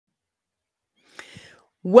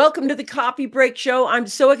Welcome to the Coffee Break Show. I'm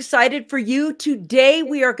so excited for you. Today,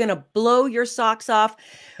 we are going to blow your socks off.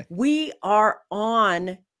 We are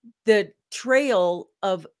on the trail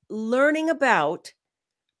of learning about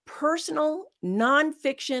personal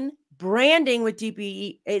nonfiction branding with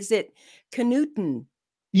DP. Is it Knudten?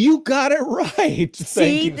 You got it right.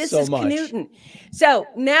 Thank you This so is much. Knudten. So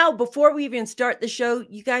now, before we even start the show,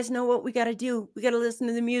 you guys know what we got to do. We got to listen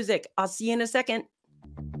to the music. I'll see you in a second.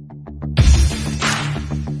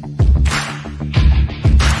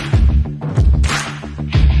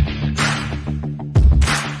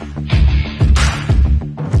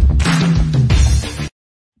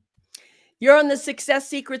 You're on the Success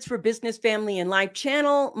Secrets for Business, Family, and Life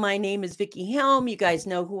channel. My name is Vickie Helm. You guys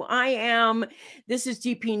know who I am. This is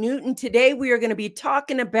DP Knudten. Today, we are going to be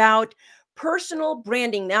talking about personal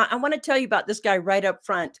branding. Now, I want to tell you about this guy right up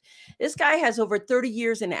front. This guy has over 30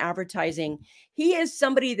 years in advertising. He is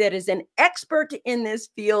somebody that is an expert in this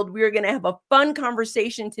field. We are going to have a fun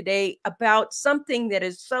conversation today about something that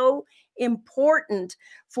is so important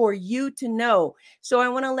for you to know. So I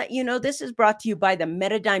want to let you know this is brought to you by the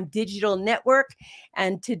Metadime Digital Network.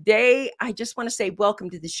 And today I just want to say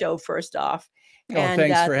welcome to the show first off. And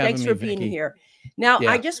thanks for being here. Now,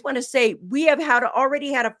 I just want to say we have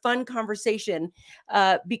already had a fun conversation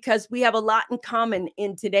because we have a lot in common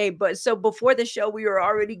in today. But so before the show, we were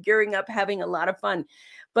already gearing up, having a lot of fun.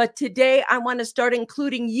 But today I want to start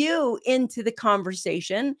including you into the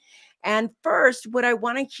conversation. And first, what I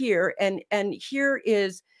want to hear, and here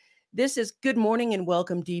is, this is good morning and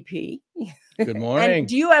welcome, DP. Good morning. And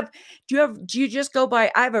do you just go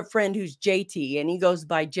by, I have a friend who's JT and he goes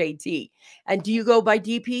by JT. And do you go by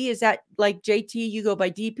DP? Is that like JT, you go by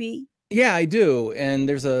DP? Yeah, I do. And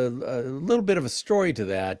there's a little bit of a story to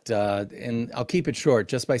that. And I'll keep it short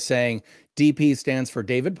just by saying DP stands for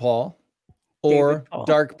David Paul or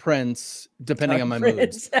Dark Prince, depending on my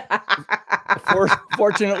moods.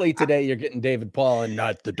 Fortunately, today you're getting David Paul and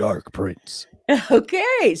not the Dark Prince.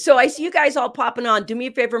 Okay, so I see you guys all popping on. Do me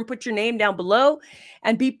a favor and put your name down below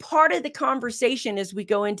and be part of the conversation as we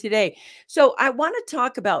go in today. So I want to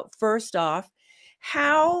talk about, first off,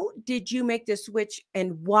 how did you make the switch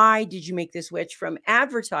and why did you make the switch from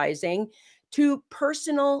advertising to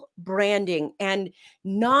personal branding and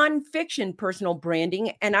nonfiction personal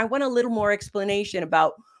branding? And I want a little more explanation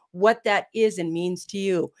about what that is and means to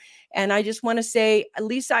you. And I just want to say,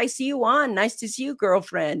 Lisa, I see you on. Nice to see you,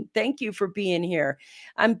 girlfriend. Thank you for being here.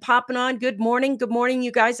 I'm popping on. Good morning. Good morning,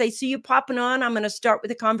 you guys. I see you popping on. I'm going to start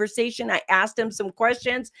with a conversation. I asked him some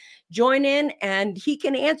questions. Join in, and he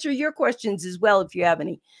can answer your questions as well if you have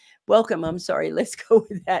any. Welcome. I'm sorry. Let's go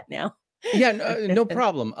with that now. Yeah, no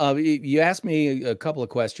problem. You asked me a couple of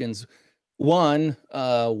questions. One,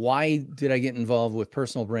 why did I get involved with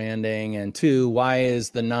personal branding? And two, why is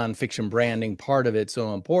the nonfiction branding part of it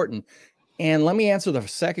so important? And let me answer the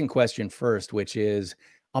second question first, which is,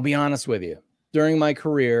 I'll be honest with you. During my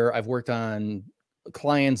career, I've worked on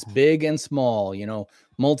clients big and small,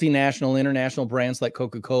 multinational, international brands like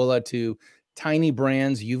Coca-Cola to tiny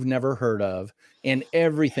brands you've never heard of and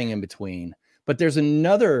everything in between. But there's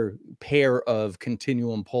another pair of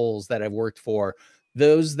continuum poles that I've worked for.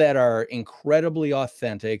 Those that are incredibly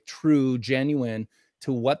authentic, true, genuine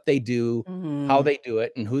to what they do, how they do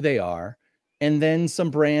it, and who they are. And then some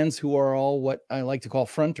brands who are all what I like to call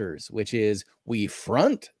fronters, which is we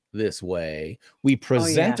front this way, we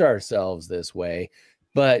present ourselves this way.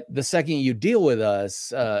 But the second you deal with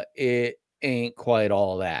us, it ain't quite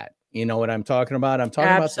all that. You know what I'm talking about? I'm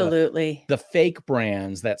talking about the fake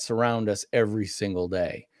brands that surround us every single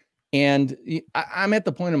day. And I'm at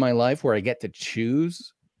the point in my life where I get to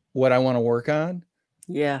choose what I want to work on.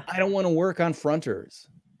 Yeah. I don't want to work on fronters.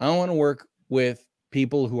 I want to work with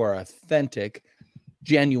people who are authentic,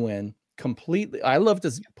 genuine, completely. I love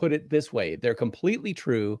to put it this way. They're completely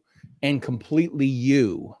true and completely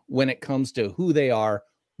you when it comes to who they are,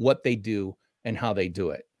 what they do, and how they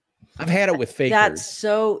do it. I've had it with fakers.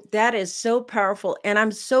 That is so powerful. And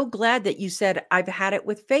I'm so glad that you said I've had it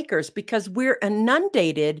with fakers, because we're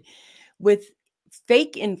inundated with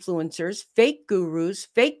fake influencers, fake gurus,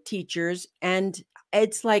 fake teachers. And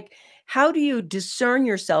it's like, how do you discern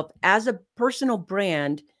yourself as a personal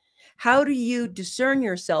brand? How do you discern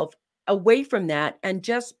yourself away from that and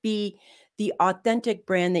just be the authentic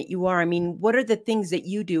brand that you are? I mean, what are the things that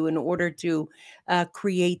you do in order to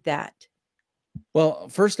create that? Well,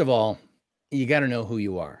 first of all, you got to know who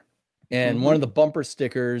you are. And one of the bumper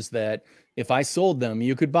stickers that if I sold them,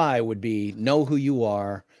 you could buy would be know who you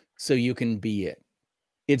are so you can be it.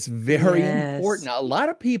 It's very important. A lot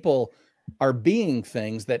of people are being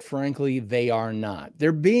things that frankly, they are not.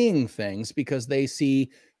 They're being things because they see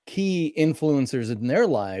key influencers in their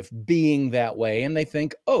life being that way, and they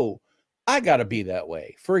think, oh, I got to be that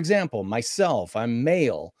way. For example, myself, I'm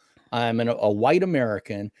male, I'm a white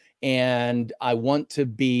American, and I want to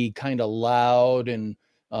be kind of loud and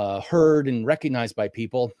heard and recognized by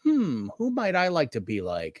people. Who might I like to be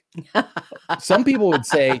like? Some people would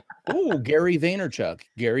say, oh, Gary Vaynerchuk,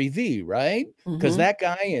 Gary V, right? Because that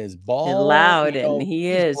guy is bald, loud, you know, and he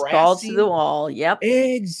he's is balls to brassy. the wall. Yep.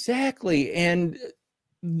 Exactly. And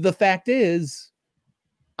the fact is,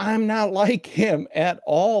 I'm not like him at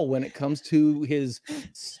all when it comes to his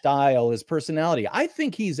style, his personality. I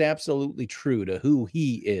think he's absolutely true to who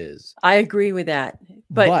he is. I agree with that.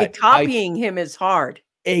 But copying him is hard.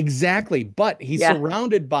 Exactly. But he's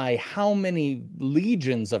surrounded by how many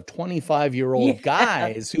legions of 25-year-old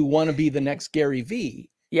guys who want to be the next Gary V.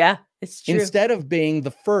 Yeah, it's true. Instead of being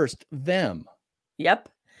the first them. Yep.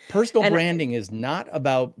 Personal branding is not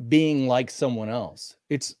about being like someone else.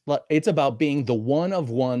 It's about being the one of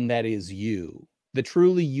one that is you, the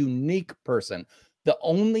truly unique person. The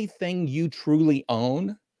only thing you truly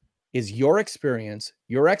own is your experience,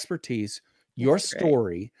 your expertise, your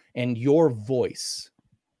story, and your voice.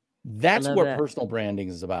 That's what personal branding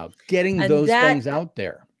is about, getting those things out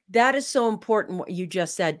there. That is so important, what you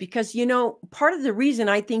just said, because, you know, part of the reason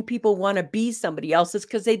I think people want to be somebody else is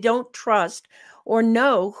because they don't trust or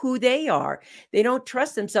know who they are. They don't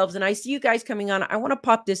trust themselves. And I see you guys coming on. I want to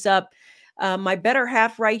pop this up. My better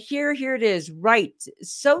half right here. Here it is. Right.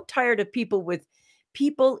 So tired of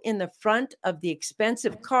people in the front of the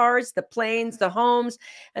expensive cars, the planes, the homes.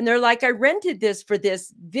 And they're like, I rented this for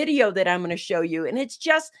this video that I'm going to show you. And it's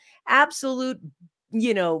just absolute,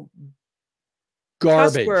 you know,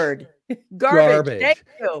 garbage. Garbage. Thank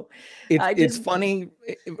you. It's funny,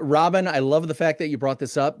 Robin. I love the fact that you brought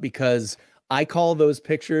this up, because I call those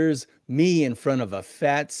pictures me in front of a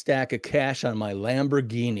fat stack of cash on my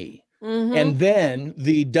Lamborghini. And then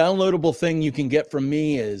the downloadable thing you can get from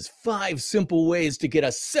me is 5 simple ways to get a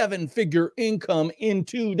 7-figure income in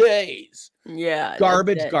 2 days. Yeah.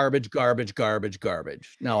 Garbage.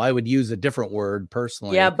 Now, I would use a different word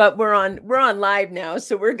personally. Yeah, but we're on live now,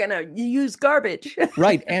 so we're going to use garbage.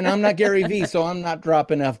 Right. And I'm not Gary V, so I'm not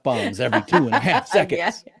dropping F-bombs every 2.5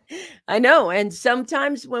 seconds. Yeah, I know. And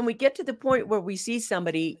sometimes when we get to the point where we see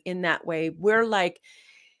somebody in that way, we're like,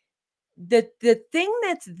 the thing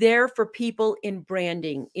that's there for people in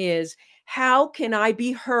branding is, how can I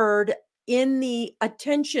be heard in the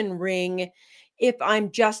attention ring if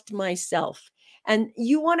I'm just myself? And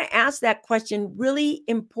you want to ask that question, really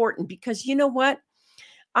important, because you know what?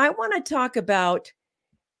 I want to talk about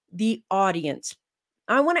the audience.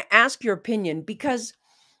 I want to ask your opinion, because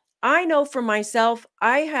I know for myself,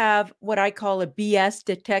 I have what I call a BS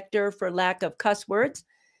detector, for lack of cuss words.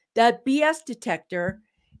 That BS detector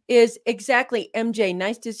is exactly, MJ,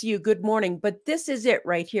 nice to see you. Good morning. But this is it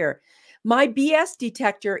right here. My BS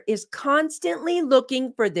detector is constantly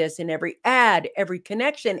looking for this in every ad, every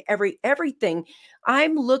connection, everything.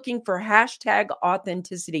 I'm looking for hashtag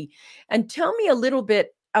authenticity. And tell me a little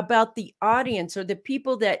bit about the audience, or the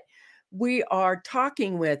people that we are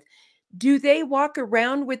talking with. Do they walk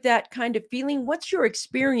around with that kind of feeling? What's your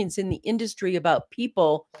experience in the industry about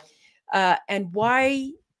people and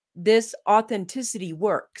why this authenticity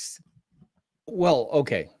works? Well,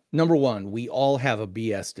 okay. Number one, we all have a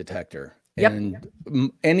BS detector. Yep.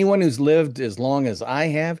 And anyone who's lived as long as I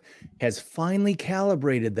have has finally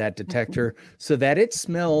calibrated that detector so that it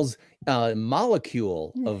smells a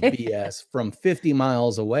molecule of BS from 50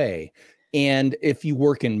 miles away. And if you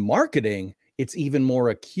work in marketing, it's even more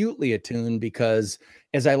acutely attuned, because,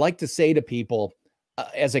 as I like to say to people,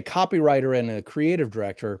 as a copywriter and a creative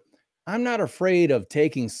director, I'm not afraid of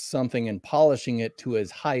taking something and polishing it to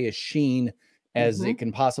as high a sheen as it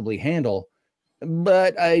can possibly handle.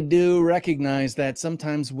 But I do recognize that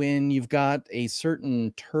sometimes when you've got a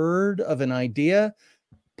certain turd of an idea,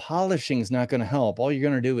 polishing is not going to help. All you're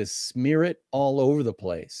going to do is smear it all over the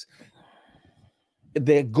place.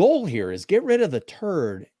 The goal here is get rid of the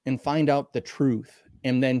turd and find out the truth,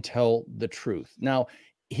 and then tell the truth. Now,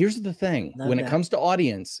 here's the thing. When it comes to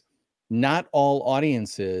audience, not all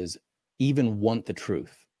audiences even want the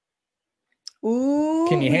truth. Ooh,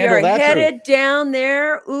 can you handle that? We are headed down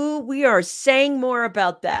there. Ooh, we are saying more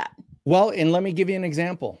about that. Well, and let me give you an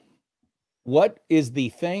example. What is the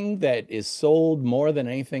thing that is sold more than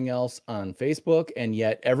anything else on Facebook, and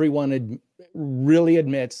yet everyone really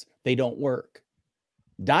admits they don't work?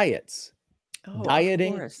 Diets. Oh,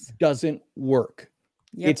 dieting doesn't work.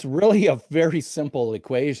 Yep. It's really a very simple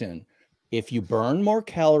equation. If you burn more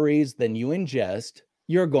calories than you ingest,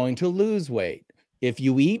 you're going to lose weight. If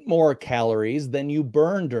you eat more calories than you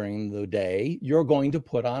burn during the day, you're going to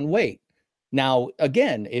put on weight. Now,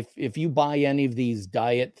 again, if you buy any of these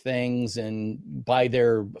diet things and buy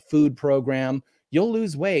their food program, you'll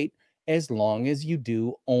lose weight as long as you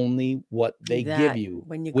do only what they give you,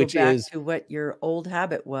 when you go which back is to what your old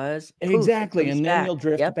habit was, poof, it exactly. comes And then back. you'll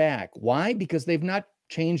drift Yep. back. Why? Because they've not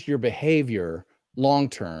changed your behavior long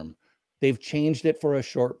term. They've changed it for a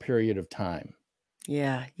short period of time.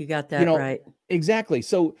 Yeah, you got that You know, right. exactly.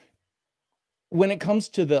 So when it comes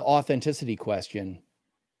to the authenticity question,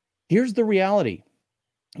 here's the reality.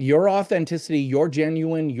 Your authenticity, your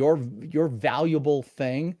genuine, your valuable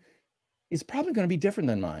thing is probably going to be different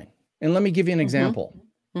than mine. And let me give you an example.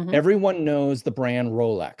 Everyone knows the brand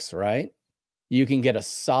Rolex, right? You can get a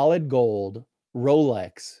solid gold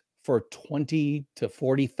Rolex for $20,000 to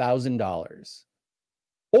 $40,000.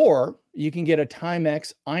 Or you can get a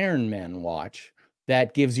Timex Ironman watch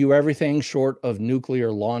that gives you everything short of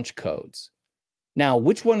nuclear launch codes. Now,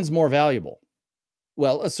 which one is more valuable?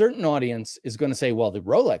 Well, a certain audience is going to say, well, the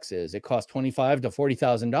Rolex it costs $25,000 to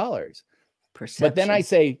 $40,000. But then I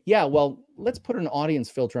say, yeah, well, let's put an audience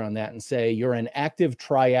filter on that and say you're an active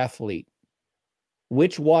triathlete.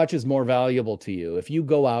 Which watch is more valuable to you? If you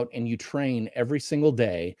go out and you train every single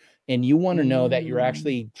day and you want to know that you're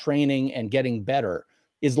actually training and getting better,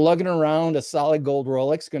 is lugging around a solid gold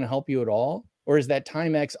Rolex going to help you at all? Or is that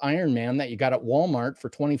Timex Ironman that you got at Walmart for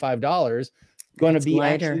 $25 going to be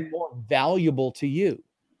actually more valuable to you?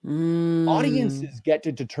 Audiences get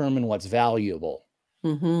to determine what's valuable.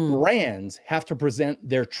 Brands have to present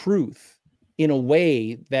their truth in a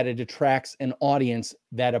way that it attracts an audience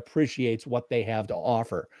that appreciates what they have to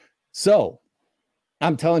offer. So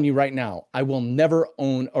I'm telling you right now, I will never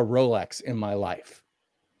own a Rolex in my life,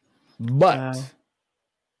 but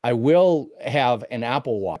I will have an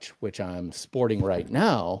Apple Watch, which I'm sporting right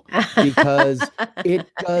now, because it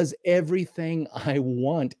does everything I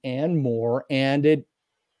want and more, and it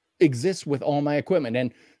exists with all my equipment.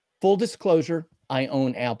 And full disclosure, I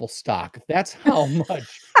own Apple stock. That's how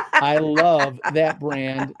much I love that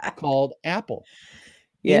brand called Apple.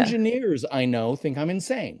 Engineers I know think I'm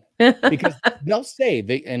insane because they'll say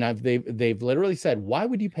they've literally said, why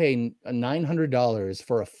would you pay $900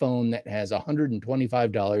 for a phone that has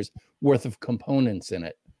 $125 worth of components in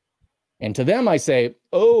it? And to them I say,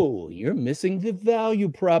 oh, you're missing the value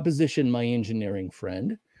proposition, my engineering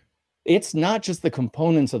friend. It's not just the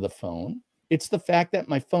components of the phone. It's the fact that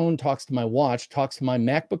my phone talks to my watch, talks to my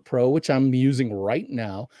MacBook Pro, which I'm using right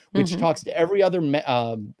now, which talks to every other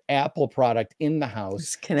Apple product in the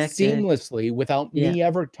house seamlessly without me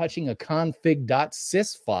ever touching a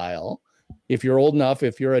config.sys file. If you're old enough,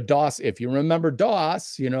 if you're a DOS, if you remember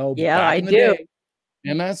DOS, you know, back in the day,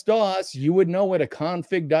 MS-DOS, you would know what a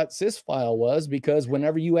config.sys file was, because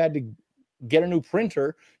whenever you had to get a new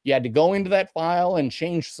printer, you had to go into that file and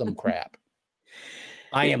change some crap.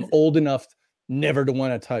 I am old enough never to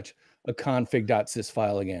want to touch a config.sys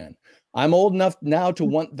file again. I'm old enough now to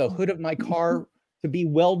want the hood of my car to be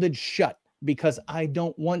welded shut because I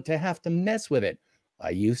don't want to have to mess with it.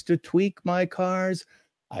 I used to tweak my cars.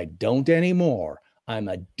 I don't anymore. I'm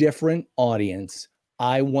a different audience.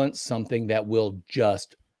 I want something that will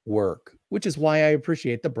just work, which is why I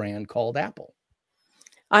appreciate the brand called Apple.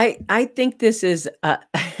 I think this is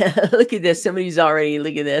look at this. Somebody's already,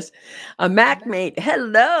 look at this. A MacMate.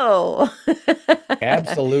 Hello.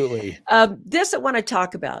 Absolutely. This I want to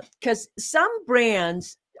talk about, because some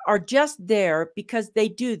brands are just there because they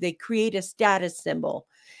create a status symbol,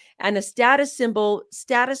 and a status symbol,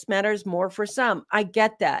 status matters more for some. I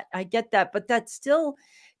get that. But that's still,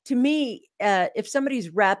 to me, if somebody's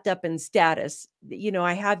wrapped up in status, you know,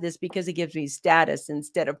 I have this because it gives me status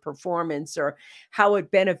instead of performance or how it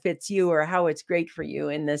benefits you or how it's great for you.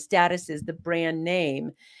 And the status is the brand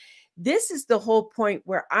name. This is the whole point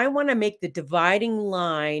where I want to make the dividing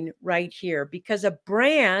line right here, because a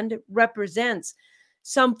brand represents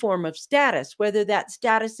some form of status, whether that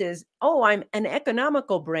status is, oh, I'm an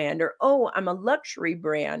economical brand, or, oh, I'm a luxury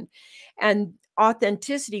brand, and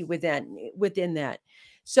authenticity within that.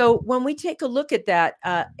 So when we take a look at that,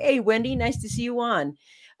 hey, Wendy, nice to see you on.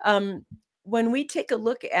 When we take a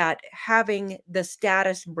look at having the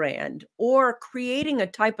status brand or creating a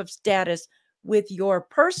type of status with your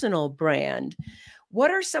personal brand,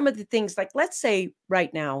 what are some of the things, like, let's say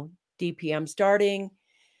right now, DP, I'm starting,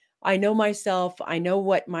 I know myself, I know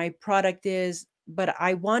what my product is, but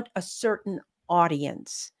I want a certain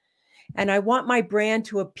audience, and I want my brand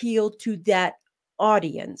to appeal to that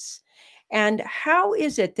audience. And how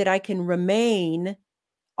is it that I can remain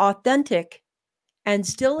authentic and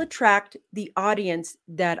still attract the audience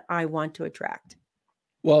that I want to attract?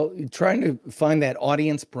 Well, trying to find that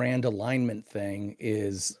audience brand alignment thing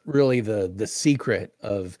is really the secret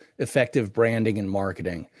of effective branding and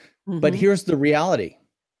marketing. But Mm-hmm. here's the reality.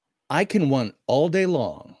 I can want all day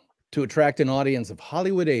long to attract an audience of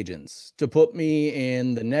Hollywood agents to put me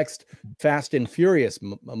in the next Fast and Furious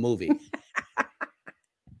movie.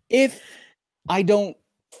 If I don't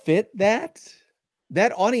fit that,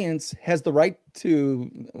 that audience has the right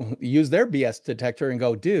to use their BS detector and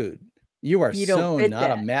go, dude, you are You don't so fit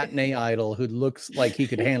not a that. matinee idol who looks like he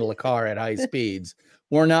could handle a car at high speeds.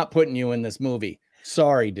 We're not putting you in this movie.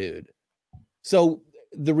 Sorry, dude. So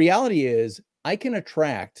the reality is I can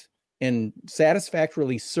attract and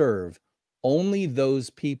satisfactorily serve only those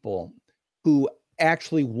people who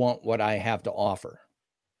actually want what I have to offer.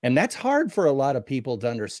 And that's hard for a lot of people to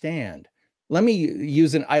understand. Let me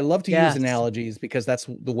use I love to use Yes. analogies because that's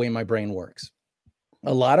the way my brain works.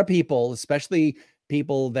 A lot of people, especially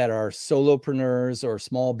people that are solopreneurs or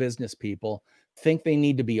small business people, think they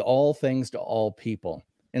need to be all things to all people.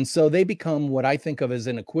 And so they become what I think of as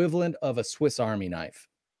an equivalent of a Swiss Army knife.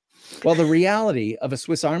 Well, the reality of a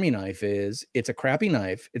Swiss Army knife is it's a crappy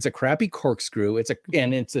knife, it's a crappy corkscrew,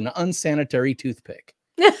 and it's an unsanitary toothpick.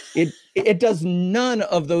 It does none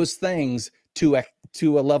of those things to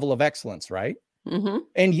a level of excellence, right? Mm-hmm.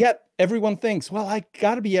 And yet everyone thinks, well, I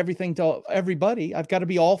got to be everything to everybody. I've got to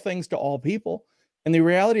be all things to all people. And the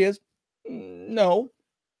reality is, no,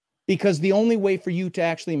 because the only way for you to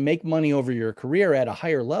actually make money over your career at a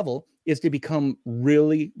higher level is to become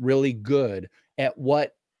really, really good at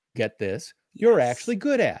what, get this, you're actually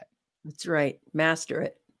good at. That's right. Master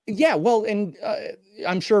it. Yeah, well, and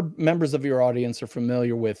I'm sure members of your audience are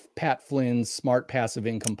familiar with Pat Flynn's Smart Passive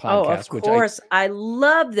Income podcast. Oh, of course. I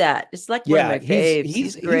love that. It's like one of my faves.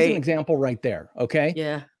 He's great. an example right there. Okay.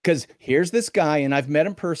 Yeah. Because here's this guy, and I've met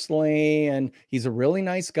him personally, and he's a really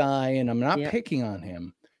nice guy, and I'm not picking on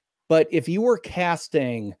him. But if you were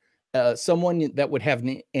casting someone that would have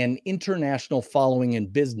an international following in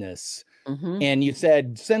business, and you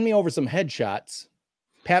said, send me over some headshots,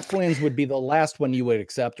 Pat Flynn's would be the last one you would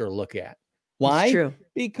accept or look at. Why? It's true.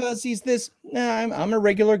 Because he's this, I'm a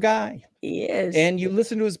regular guy. He is. And you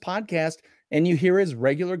listen to his podcast and you hear his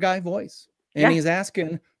regular guy voice. And he's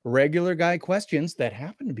asking regular guy questions that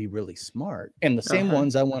happen to be really smart and the same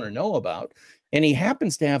ones I want to know about. And he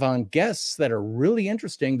happens to have on guests that are really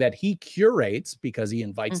interesting that he curates because he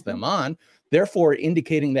invites them on, therefore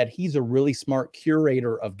indicating that he's a really smart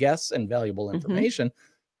curator of guests and valuable information.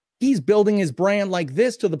 He's building his brand like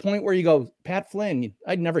this to the point where you go, Pat Flynn,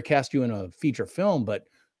 I'd never cast you in a feature film, but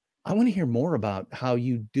I want to hear more about how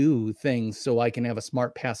you do things so I can have a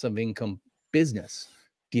smart passive income business.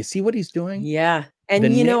 Do you see what he's doing? Yeah.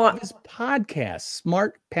 And you know, his podcast,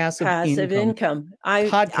 Smart Passive Income.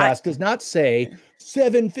 Podcast does not say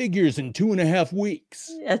 7 figures in 2.5 weeks.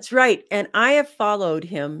 That's right. And I have followed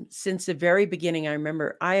him since the very beginning. I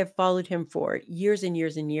remember I have followed him for years and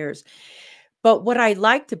years and years. But what I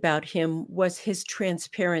liked about him was his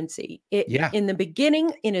transparency. In the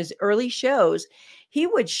beginning, in his early shows, he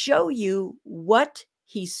would show you what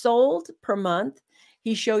he sold per month.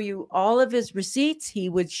 He'd show you all of his receipts. He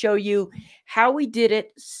would show you how he did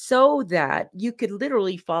it so that you could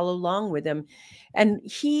literally follow along with him. And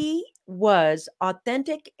he was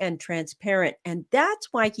authentic and transparent. And that's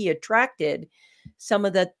why he attracted some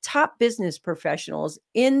of the top business professionals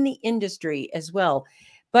in the industry as well.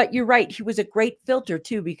 But you're right. He was a great filter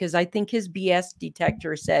too, because I think his BS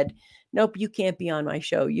detector said, nope, you can't be on my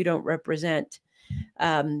show. You don't represent,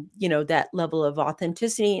 that level of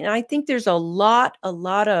authenticity. And I think there's a lot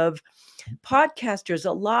of podcasters,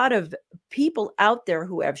 a lot of people out there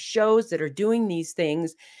who have shows that are doing these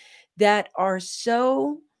things that are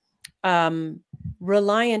so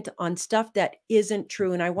reliant on stuff that isn't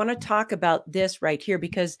true. And I want to talk about this right here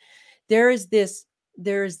because there's this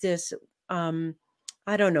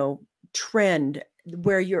I don't know, trend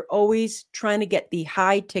where you're always trying to get the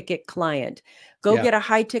high ticket client. Go get a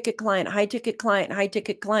high ticket client, high ticket client, high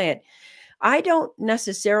ticket client. I don't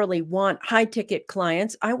necessarily want high ticket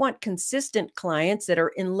clients. I want consistent clients that are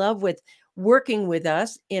in love with working with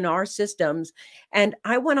us in our systems. And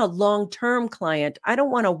I want a long-term client. I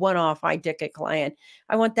don't want a one-off high ticket client.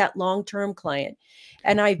 I want that long-term client.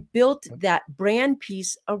 And I built that brand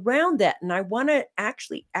piece around that. And I want to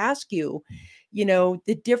actually ask you,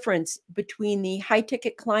 the difference between the high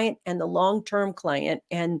ticket client and the long-term client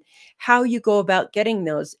and how you go about getting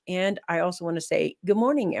those. And I also want to say, good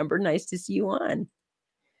morning, Amber. Nice to see you on.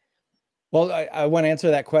 Well, I want to answer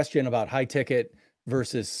that question about high ticket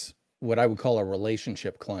versus what I would call a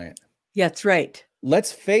relationship client. Yeah, that's right.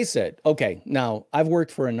 let's face it. Okay, now I've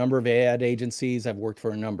worked for a number of ad agencies. I've worked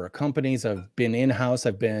for a number of companies. I've been in-house.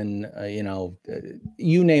 I've been,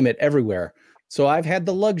 you name it, everywhere. So I've had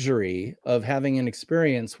the luxury of having an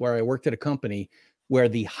experience where I worked at a company where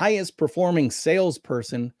the highest performing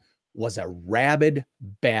salesperson was a rabid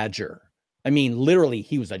badger. I mean, literally,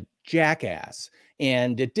 he was a jackass.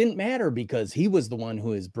 And it didn't matter because he was the one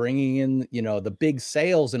who is bringing in, the big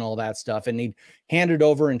sales and all that stuff. And he'd hand it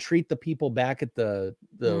over and treat the people back at the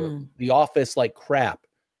office like crap.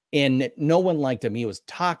 And no one liked him. He was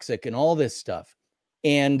toxic and all this stuff.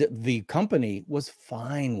 And the company was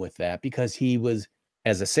fine with that because he was,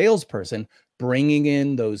 as a salesperson, bringing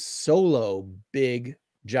in those solo big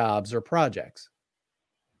jobs or projects.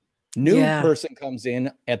 New person comes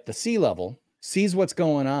in at the C level, sees what's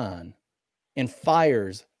going on, and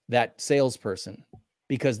fires that salesperson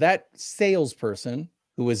because that salesperson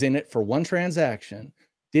who was in it for one transaction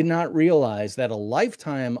did not realize that a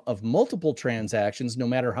lifetime of multiple transactions, no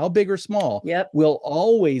matter how big or small, will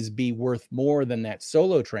always be worth more than that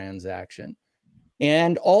solo transaction.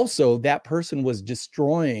 And also that person was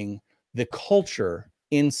destroying the culture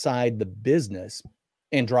inside the business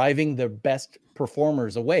and driving the best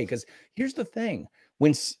performers away. Because here's the thing,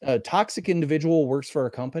 when a toxic individual works for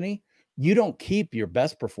a company, you don't keep your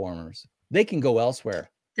best performers. They can go elsewhere.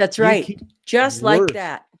 That's right. Just like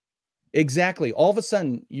that. Exactly. All of a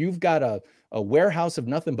sudden, you've got a warehouse of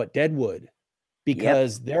nothing but dead wood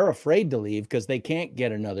because they're afraid to leave because they can't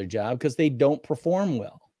get another job because they don't perform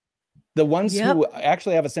well. The ones who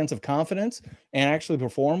actually have a sense of confidence and actually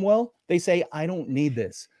perform well, they say, I don't need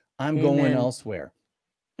this. I'm going elsewhere.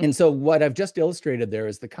 And so what I've just illustrated there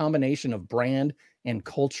is the combination of brand and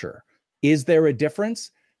culture. Is there a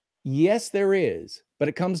difference? Yes, there is, but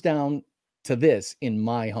it comes down to this, in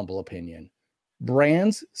my humble opinion.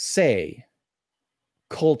 Brands say,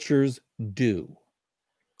 cultures do.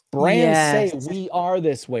 Brands say, we are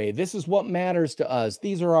this way. This is what matters to us.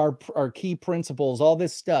 These are our key principles, all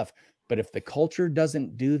this stuff. But if the culture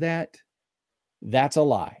doesn't do that, that's a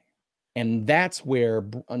lie. And that's where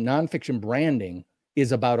nonfiction branding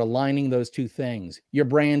is about aligning those two things. Your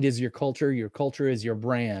brand is your culture is your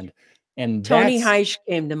brand. And Tony Heisch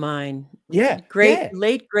came to mind. Late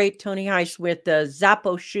great Tony Heisch with the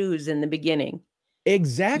Zappo shoes in the beginning.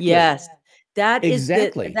 Exactly. Yes, that is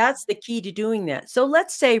that's the key to doing that. So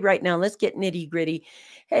let's say right now, let's get nitty gritty.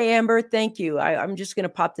 Hey, Amber, thank you. I'm just going to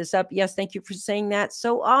pop this up. Yes, thank you for saying that.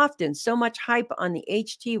 So often, so much hype on the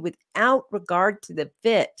HT without regard to the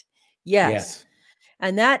fit. Yes.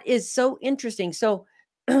 And that is so interesting. So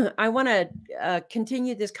I want to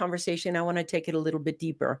continue this conversation. I want to take it a little bit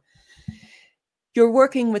deeper. You're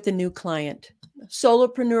working with a new client,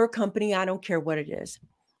 solopreneur company, I don't care what it is.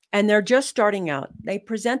 And they're just starting out. They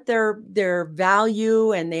present their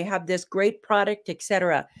value and they have this great product,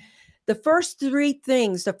 etc. The first three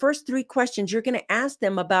things, the first three questions you're going to ask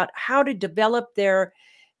them about how to develop their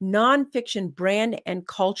nonfiction brand and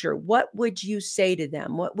culture. What would you say to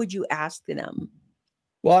them? What would you ask them?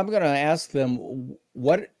 Well, I'm going to ask them,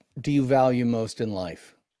 what do you value most in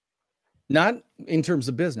life? Not in terms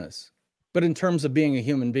of business, but in terms of being a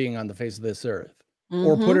human being on the face of this earth.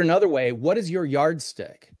 Or put another way, what is your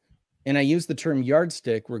yardstick? And I use the term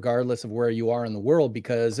yardstick regardless of where you are in the world,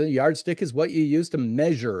 because a yardstick is what you use to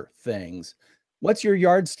measure things. What's your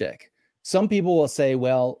yardstick? Some people will say,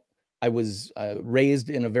 well, I was raised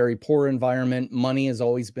in a very poor environment. Money has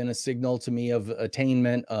always been a signal to me of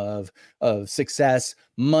attainment, of success.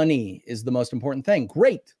 Money is the most important thing.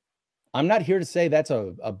 Great. I'm not here to say that's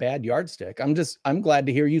a bad yardstick. I'm glad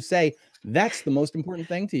to hear you say that's the most important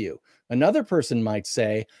thing to you. Another person might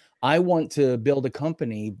say, I want to build a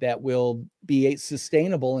company that will be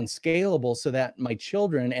sustainable and scalable so that my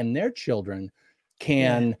children and their children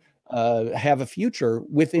can have a future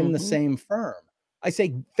within the same firm. I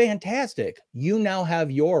say, fantastic. You now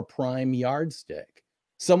have your prime yardstick.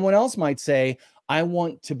 Someone else might say, I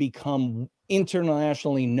want to become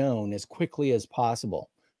internationally known as quickly as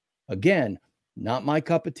possible. Again, not my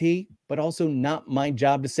cup of tea, but also not my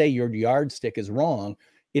job to say your yardstick is wrong.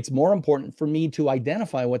 It's more important for me to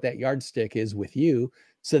identify what that yardstick is with you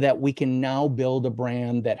so that we can now build a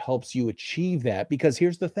brand that helps you achieve that. Because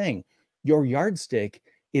here's the thing, your yardstick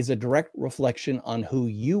is a direct reflection on who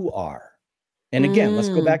you are. And again, let's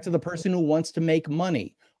go back to the person who wants to make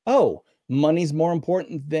money. Oh, money's more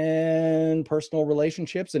important than personal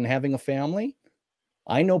relationships and having a family.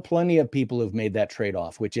 I know plenty of people who've made that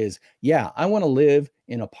trade-off, which is, yeah, I want to live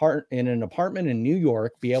in an apartment in New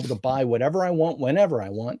York, be able to buy whatever I want, whenever I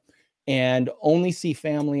want, and only see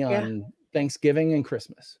family on Thanksgiving and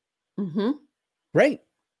Christmas. Great.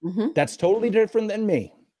 That's totally different than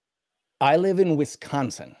me. I live in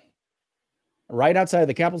Wisconsin, right outside of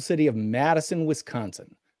the capital city of Madison,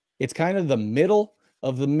 Wisconsin. It's kind of the middle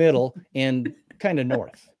of the middle and kind of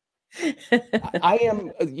north. I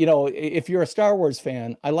am, you know, if you're a Star Wars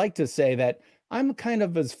fan, I like to say that I'm kind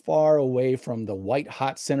of as far away from the white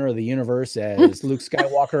hot center of the universe as Luke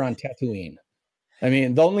Skywalker on Tatooine. I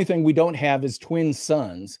mean, the only thing we don't have is twin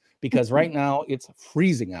suns, because right now it's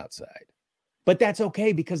freezing outside. But that's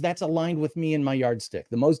okay, because that's aligned with me and my yardstick.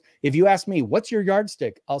 If you ask me, what's your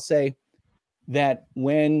yardstick? I'll say that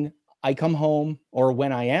when I come home, or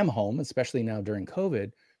when I am home, especially now during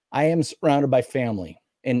COVID, I am surrounded by family.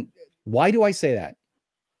 And why do I say that?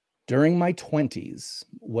 During my 20s,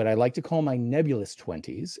 what I like to call my nebulous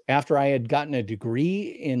 20s, after I had gotten a degree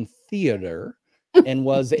in theater and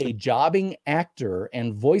was a jobbing actor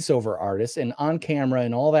and voiceover artist and on camera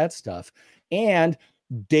and all that stuff, and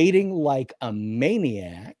dating like a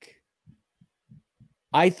maniac,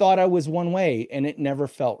 I thought I was one way, and it never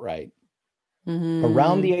felt right.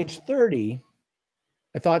 Around the age 30,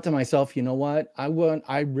 I thought to myself, you know what?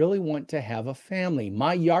 I really want to have a family.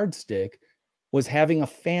 My yardstick was having a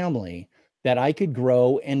family that I could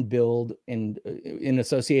grow and build in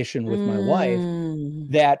association with my wife,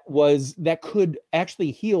 that could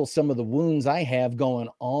actually heal some of the wounds I have going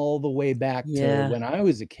all the way back to when I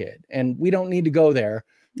was a kid. And we don't need to go there,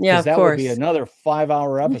 because that would be another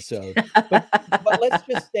 5-hour episode. But let's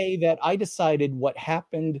just say that I decided what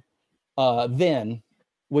happened then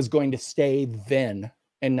was going to stay then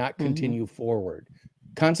and not continue forward.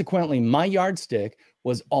 Consequently, my yardstick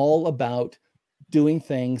was all about doing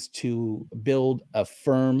things to build a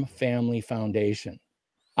firm family foundation.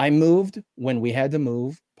 I moved when we had to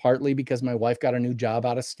move, partly because my wife got a new job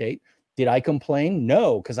out of state. Did I complain?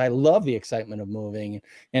 No, because I love the excitement of moving.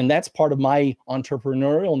 And that's part of my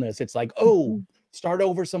entrepreneurialness. It's like, oh, start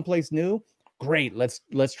over someplace new? Great, let's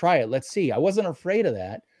try it. Let's see. I wasn't afraid of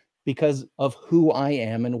that because of who I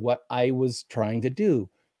am and what I was trying to do.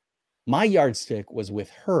 My yardstick was with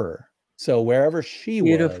her. So wherever she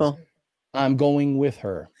was, I'm going with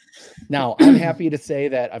her. Now, I'm happy to say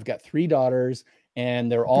that I've got 3 daughters, and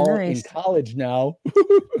they're all in college now.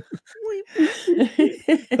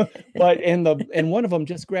 But and one of them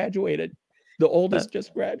just graduated. The oldest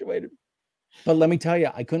just graduated. But let me tell you,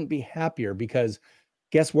 I couldn't be happier, because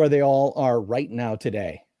guess where they all are right now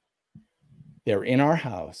today? They're in our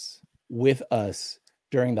house with us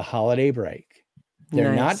during the holiday break.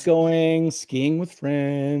 They're not going skiing with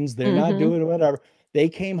friends. They're not doing whatever. They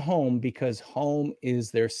came home because home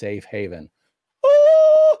is their safe haven.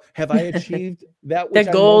 Oh, have I achieved that? The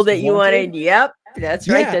goal that you wanted? Yep, that's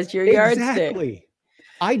right. That's your yardstick. Exactly.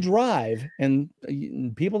 I drive, and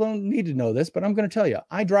people don't need to know this, but I'm going to tell you,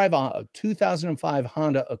 I drive a 2005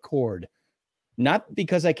 Honda Accord, not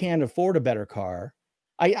because I can't afford a better car.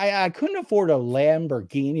 I couldn't afford a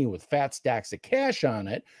Lamborghini with fat stacks of cash on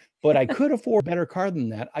it, but I could afford a better car than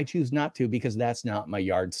that. I choose not to, because that's not my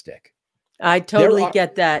yardstick. I totally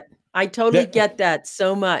get that. I totally get that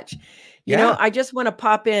so much. You know, I just want to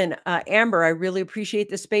pop in, Amber, I really appreciate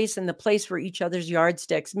the space and the place for each other's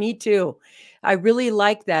yardsticks. Me too. I really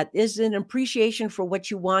like that. This is an appreciation for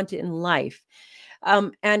what you want in life.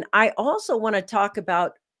 And I also want to talk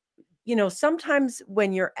about, you know, sometimes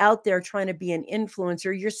when you're out there trying to be an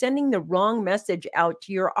influencer, you're sending the wrong message out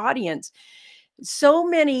to your audience. So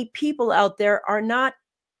many people out there are not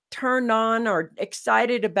turned on or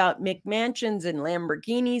excited about McMansions and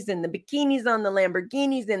Lamborghinis and the bikinis on the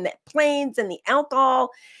Lamborghinis and the planes and the alcohol.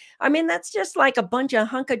 I mean, that's just like a bunch of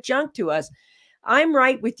hunk of junk to us. I'm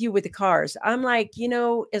right with you with the cars. I'm like, you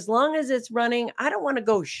know, as long as it's running, I don't want to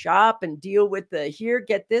go shop and deal with the here,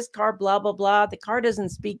 get this car, blah, blah, blah. The car doesn't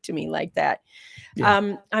speak to me like that.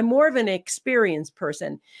 I'm more of an experienced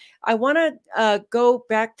person. I want to go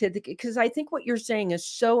back to because I think what you're saying is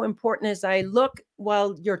so important. As I look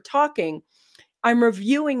while you're talking, I'm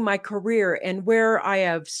reviewing my career and where I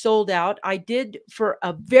have sold out. I did for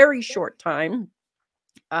a very short time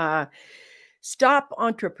stop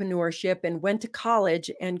entrepreneurship and went to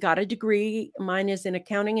college and got a degree. Mine is in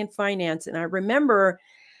accounting and finance. And I remember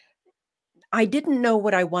I didn't know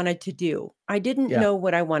what I wanted to do. I didn't know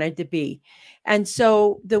what I wanted to be. And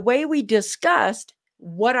so the way we discussed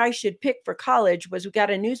what I should pick for college was we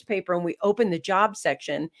got a newspaper and we opened the job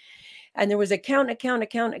section. And there was accountant,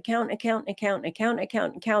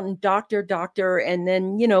 doctor, and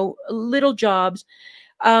then, you know, little jobs.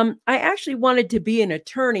 I actually wanted to be an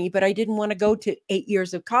attorney, but I didn't want to go to 8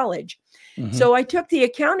 years of college. So I took the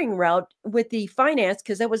accounting route with the finance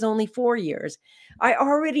because that was only 4 years. I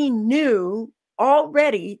already knew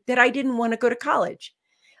that I didn't want to go to college.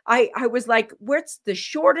 I was like, what's the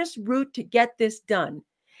shortest route to get this done?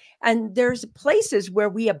 And there's places where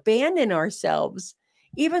we abandon ourselves,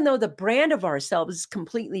 even though the brand of ourselves is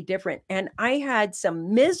completely different. And I had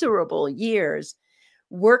some miserable years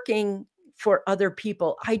working for other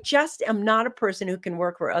people. I just am not a person who can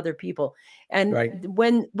work for other people. And Right.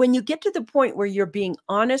 when you get to the point where you're being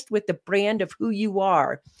honest with the brand of who you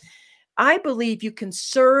are, I believe you can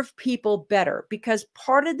serve people better, because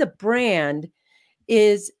part of the brand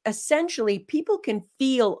is essentially people can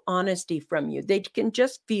feel honesty from you. They can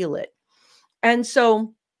just feel it. And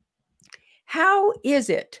so how is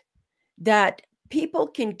it that people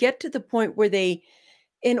can get to the point where they,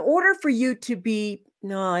 in order for you to be,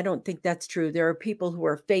 no, I don't think that's true. There are people who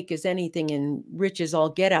are fake as anything and rich as all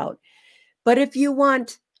get out. But if you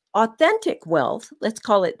want authentic wealth, let's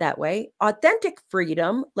call it that way, authentic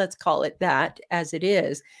freedom, let's call it that as it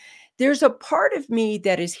is, there's a part of me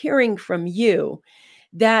that is hearing from you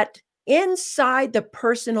that inside the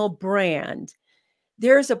personal brand,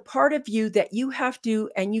 there's a part of you that you have to,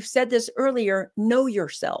 and you said this earlier, know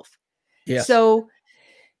yourself. Yes. So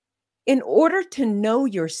in order to know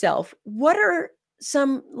yourself, what are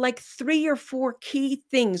some like 3 or 4 key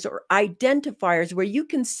things or identifiers where you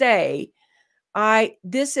can say,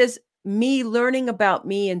 this is me learning about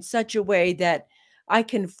me in such a way that I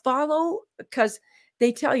can follow? Because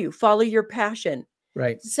they tell you, follow your passion.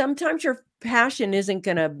 Right. Sometimes your passion isn't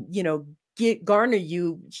going to, garner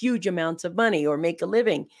you huge amounts of money or make a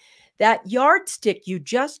living. That yardstick you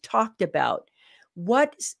just talked about,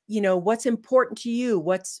 what's important to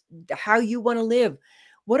you, how you want to live.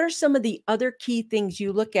 What are some of the other key things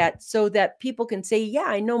you look at so that people can say, yeah,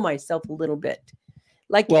 I know myself a little bit?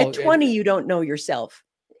 Like at 20, you don't know yourself.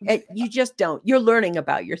 You just don't. You're learning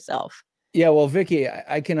about yourself. Yeah, well, Vickie,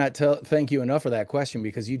 I cannot thank you enough for that question,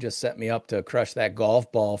 because you just set me up to crush that golf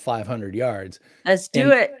ball 500 yards. Let's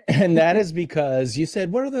do it. And that is because you said,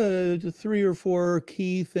 what are the 3 or 4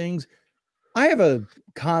 key things? I have a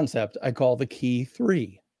concept I call the key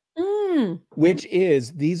 3, which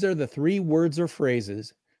is, these are the 3 words or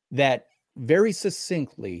phrases that very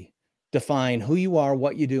succinctly define who you are,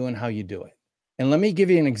 what you do, and how you do it. And let me give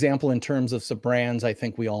you an example in terms of some brands I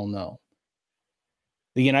think we all know.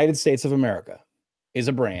 The United States of America is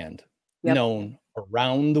a brand known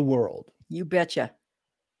around the world. You betcha.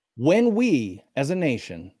 When we, as a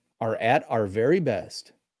nation, are at our very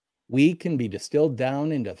best, we can be distilled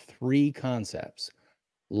down into 3 concepts: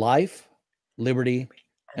 life, liberty,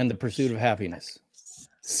 and the pursuit of happiness.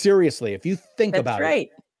 Seriously, if you think about it,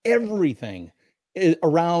 everything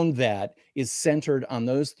around that is centered on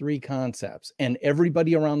those 3 concepts. And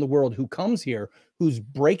everybody around the world who comes here, who's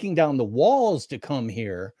breaking down the walls to come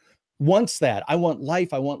here, wants that. I want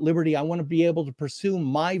life. I want liberty. I want to be able to pursue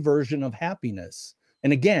my version of happiness.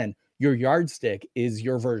 And again, your yardstick is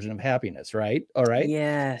your version of happiness, right? All right.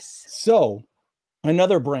 Yes. So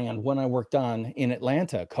another brand when I worked on in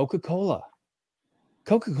Atlanta, Coca-Cola.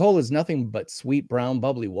 Coca-Cola is nothing but sweet, brown,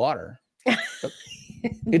 bubbly water.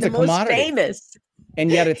 It's a commodity. Famous. And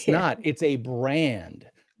yet it's not. It's a brand.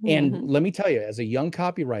 And let me tell you, as a young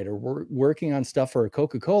copywriter working on stuff for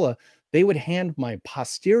Coca-Cola, they would hand my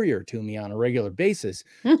posterior to me on a regular basis,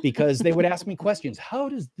 because they would ask me questions. How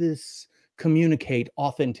does this communicate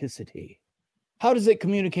authenticity? How does it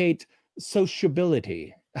communicate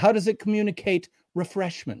sociability? How does it communicate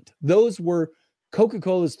refreshment? Those were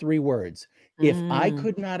Coca-Cola's 3 words. If I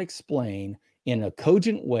could not explain in a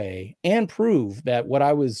cogent way and prove that what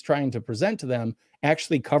I was trying to present to them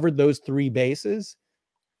actually covered those 3 bases,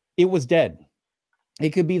 it was dead.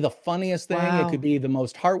 It could be the funniest thing. It could be the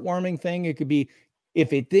most heartwarming thing. It could be,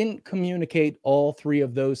 if it didn't communicate all 3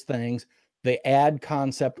 of those things, the ad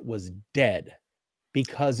concept was dead,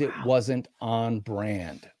 because it wasn't on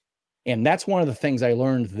brand. And that's one of the things I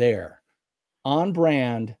learned there. On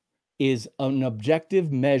brand is an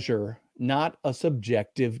objective measure, not a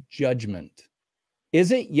subjective judgment.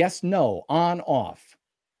 Is it? Yes, no, on, off.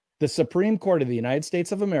 The Supreme Court of the United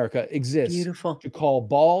States of America exists to call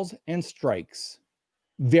balls and strikes.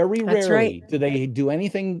 Very rarely do they do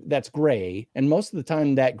anything that's gray. And most of the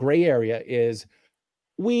time that gray area is,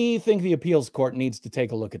 we think the appeals court needs to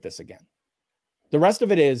take a look at this again. The rest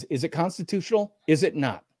of it is it constitutional? Is it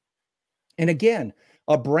not? And again,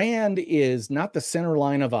 a brand is not the center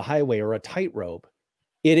line of a highway or a tightrope.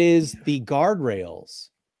 It is the guardrails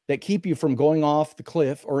that keep you from going off the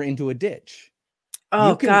cliff or into a ditch.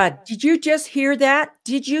 Oh, God. Did you just hear that?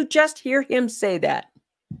 Did you just hear him say that?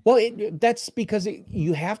 Well, that's because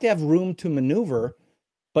you have to have room to maneuver,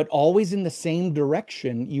 but always in the same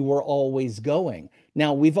direction you were always going.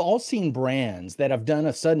 Now, we've all seen brands that have done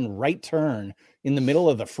a sudden right turn in the middle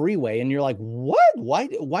of the freeway, and you're like, what?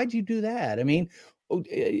 Why'd you do that? I mean,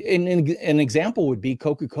 an example would be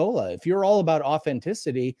Coca-Cola. If you're all about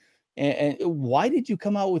authenticity, and why did you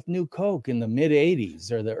come out with new Coke in the mid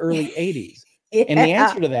 80s or the early 80s? Yeah. And the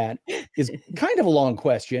answer to that is kind of a long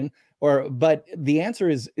question, but the answer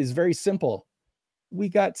is very simple. We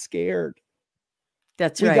got scared.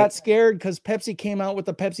 That's We right. got scared because Pepsi came out with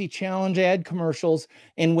the Pepsi Challenge ad commercials.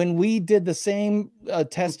 And when we did the same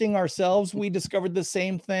testing ourselves, we discovered the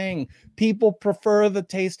same thing. People prefer the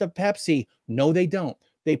taste of Pepsi. No, they don't.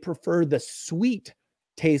 They prefer the sweet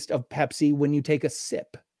taste of Pepsi when you take a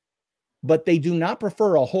sip. But they do not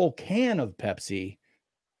prefer a whole can of Pepsi,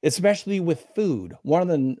 especially with food.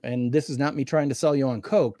 And this is not me trying to sell you on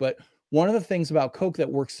Coke, but one of the things about Coke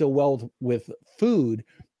that works so well with food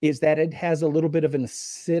is that it has a little bit of an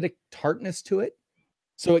acidic tartness to it.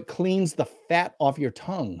 So it cleans the fat off your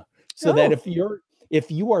tongue. So that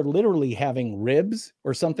if you are literally having ribs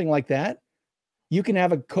or something like that, you can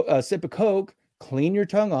have a sip of Coke, clean your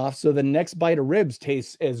tongue off, so the next bite of ribs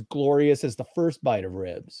tastes as glorious as the first bite of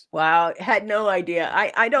ribs. Wow. Had no idea.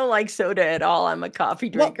 I don't like soda at all. I'm a coffee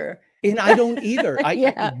drinker. Well, and I don't either.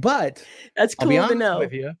 But that's cool. I'll be to know.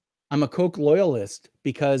 With you. I'm a Coke loyalist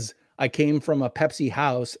because I came from a Pepsi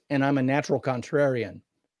house and I'm a natural contrarian.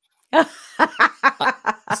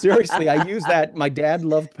 Seriously, I use that. My dad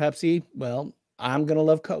loved Pepsi. Well, I'm going to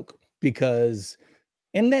love Coke because,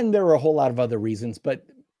 and then there are a whole lot of other reasons, but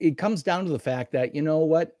it comes down to the fact that, you know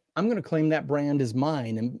what, I'm going to claim that brand as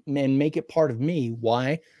mine and make it part of me.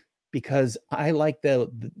 Why? Because I like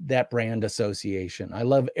that brand association. I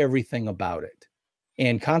love everything about it.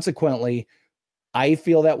 And consequently, I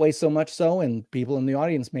feel that way so much so, and people in the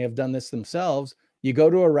audience may have done this themselves. You go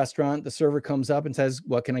to a restaurant, the server comes up and says,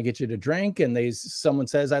 "What can I get you to drink?" And someone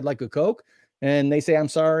says, "I'd like a Coke." And they say, "I'm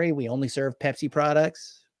sorry, we only serve Pepsi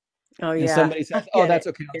products." Oh, yeah. And somebody says, "Oh, that's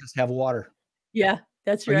okay. I'll just have water." Yeah,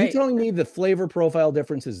 that's right. Are you telling me the flavor profile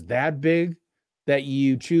difference is that big that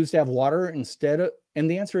you choose to have water instead of?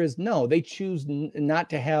 And the answer is no. They choose not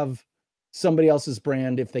to have somebody else's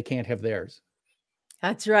brand if they can't have theirs.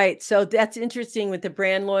 That's right. So that's interesting with the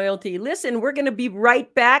brand loyalty. Listen, we're going to be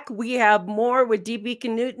right back. We have more with DP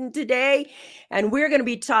Knudten today, and we're going to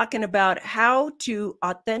be talking about how to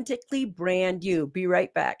authentically brand you. Be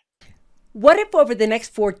right back. What if over the next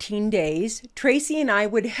 14 days, Tracy and I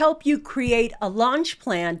would help you create a launch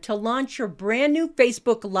plan to launch your brand new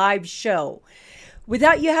Facebook Live show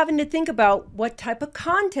without you having to think about what type of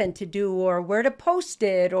content to do or where to post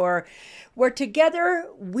it, or where together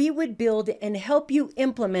we would build and help you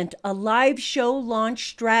implement a live show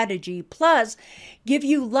launch strategy, plus give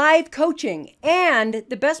you live coaching. And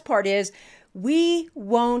the best part is we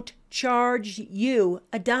won't charge you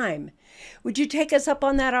a dime. Would you take us up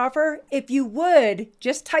on that offer? If you would,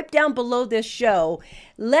 just type down below this show,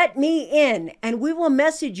 "Let me in," and we will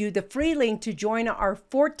message you the free link to join our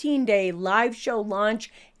 14-day live show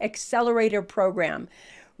launch accelerator program.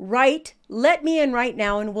 Right? Let me in right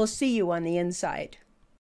now, and we'll see you on the inside.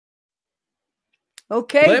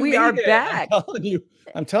 Okay, we are back.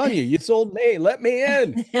 I'm telling you, you sold me. Let me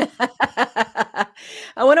in.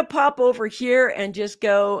 I want to pop over here and just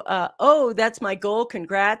go, oh, that's my goal.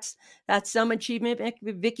 Congrats. That's some achievement.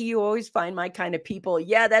 Vickie, you always find my kind of people.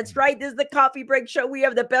 Yeah, that's right. This is the Coffee Break Show. We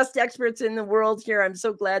have the best experts in the world here. I'm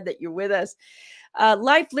so glad that you're with us.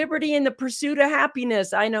 Life, liberty, and the pursuit of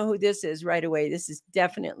happiness. I know who this is right away. This is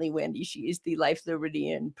definitely Wendy. She is the life,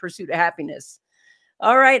 liberty, and pursuit of happiness.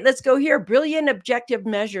 All right, let's go here. Brilliant objective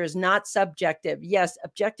measures, not subjective. Yes,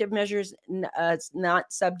 objective measures,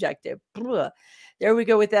 not subjective. There we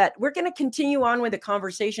go with that. We're going to continue on with the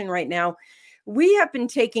conversation right now. We have been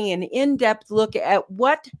taking an in-depth look at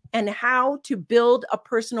what and how to build a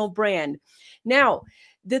personal brand. Now,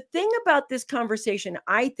 the thing about this conversation,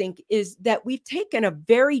 I think, is that we've taken a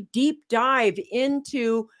very deep dive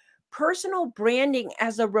into personal branding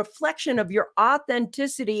as a reflection of your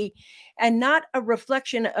authenticity and not a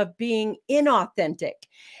reflection of being inauthentic.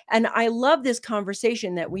 And I love this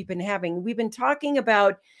conversation that we've been having. We've been talking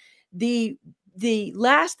about the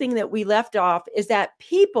last thing that we left off is that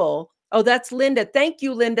people, oh, that's Linda. Thank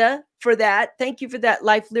you, Linda, for that. Thank you for that.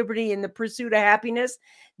 Life, liberty, and the pursuit of happiness.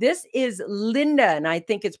 This is Linda, and I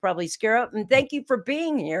think it's probably Scarab. And thank you for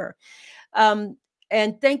being here. And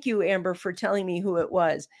thank you, Amber, for telling me who it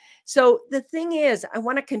was. So the thing is, I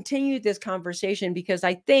want to continue this conversation because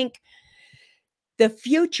I think the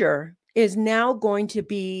future is now going to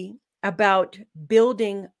be about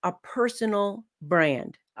building a personal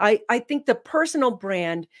brand. I think the personal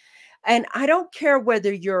brand, and I don't care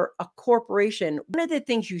whether you're a corporation. One of the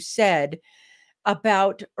things you said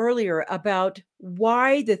about earlier about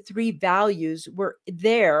why the 3 values were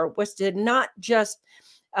there was to not just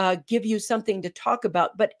give you something to talk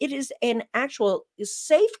about, but it is an actual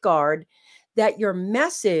safeguard that your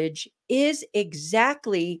message is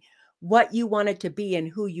exactly what you want it to be and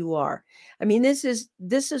who you are. I mean, this is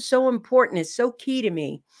so important. It's so key to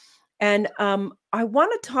me. And I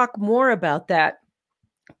want to talk more about that,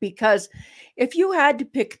 because if you had to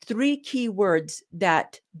pick 3 keywords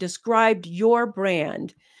that described your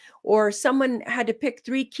brand, or someone had to pick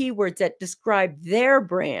 3 keywords that describe their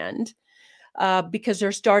brand, because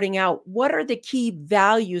they're starting out, what are the key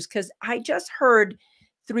values? Because I just heard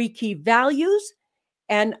 3 key values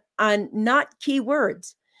and on not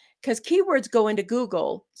keywords, because keywords go into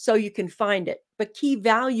Google so you can find it, but key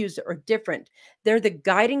values are different. They're the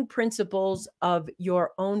guiding principles of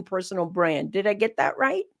your own personal brand. Did I get that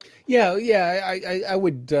right? Yeah, I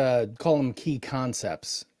would call them key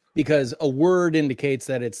concepts, because a word indicates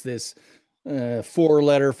that it's this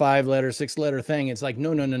 4-letter, 5-letter, 6-letter thing. It's like,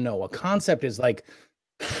 no. A concept is like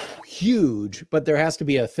huge, but there has to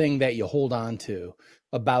be a thing that you hold on to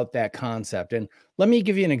about that concept. And let me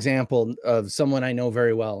give you an example of someone I know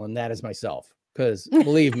very well, and that is myself. Because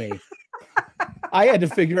believe me, I had to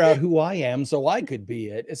figure out who I am so I could be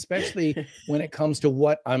it, especially when it comes to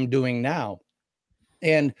what I'm doing now.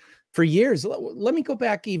 And for years, let me go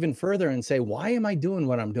back even further and say, why am I doing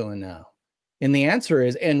what I'm doing now? And the answer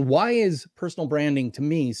is, and why is personal branding to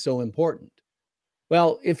me so important?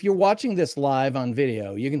 Well, if you're watching this live on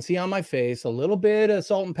video, you can see on my face a little bit of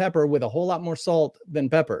salt and pepper with a whole lot more salt than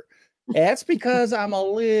pepper. That's because I'm a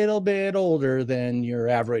little bit older than your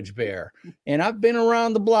average bear. And I've been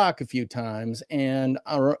around the block a few times. And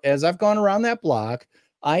as I've gone around that block,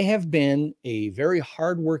 I have been a very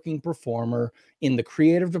hardworking performer in the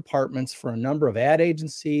creative departments for a number of ad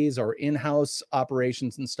agencies or in-house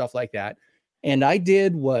operations and stuff like that. And I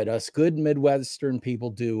did what us good Midwestern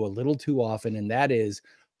people do a little too often, and that is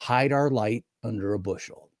hide our light under a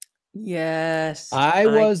bushel. Yes.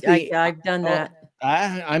 I've done that.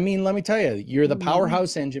 I mean, let me tell you, you're the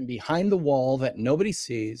powerhouse engine behind the wall that nobody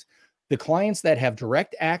sees. The clients that have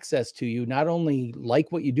direct access to you not only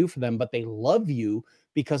like what you do for them, but they love you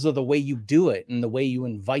because of the way you do it and the way you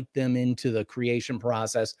invite them into the creation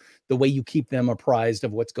process, the way you keep them apprised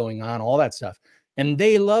of what's going on, all that stuff. And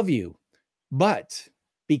they love you. But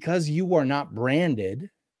because you are not branded,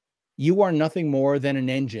 you are nothing more than an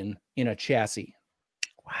engine in a chassis.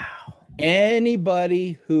 Wow.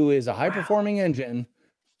 Anybody who is a high-performing engine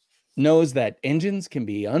knows that engines can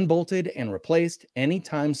be unbolted and replaced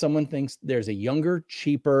anytime someone thinks there's a younger,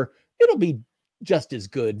 cheaper, it'll be just as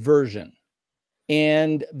good version.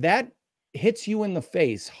 And that hits you in the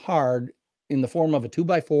face hard in the form of a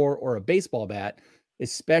 2x4 or a baseball bat,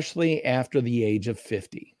 especially after the age of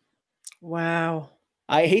 50. Wow.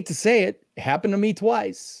 I hate to say it, it happened to me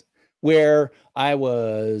twice, where I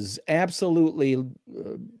was absolutely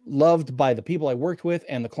loved by the people I worked with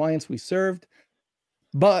and the clients we served,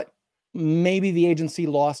 but maybe the agency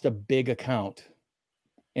lost a big account.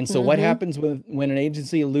 And so what happens when an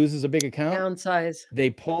agency loses a big account? Downsize.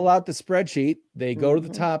 They pull out the spreadsheet, they go to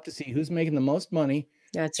the top to see who's making the most money.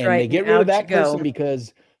 That's and right. They get rid of that person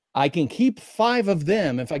because I can keep 5 of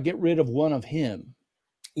them if I get rid of 1 of him.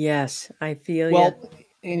 Yes, I feel you. Well,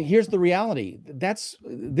 and here's the reality. This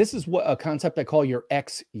is what a concept I call your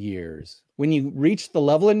X years. When you reach the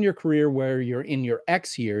level in your career where you're in your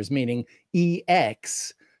X years, meaning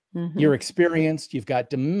EX, you're experienced, you've got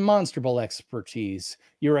demonstrable expertise,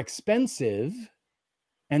 you're expensive,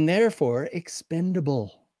 and therefore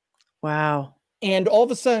expendable. Wow. And all of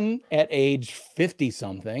a sudden at age 50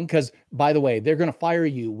 something, because by the way, they're going to fire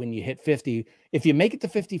you when you hit 50. If you make it to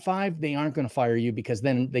 55, they aren't going to fire you because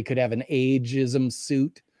then they could have an ageism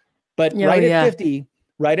suit. But right at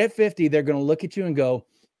 50, they're going to look at you and go,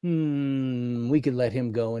 we could let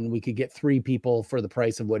him go and we could get 3 people for the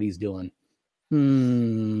price of what he's doing.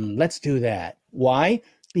 Let's do that. Why?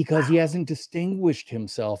 Because he hasn't distinguished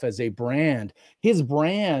himself as a brand. His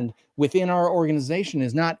brand within our organization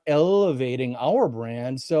is not elevating our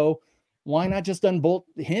brand. So why not just unbolt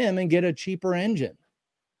him and get a cheaper engine?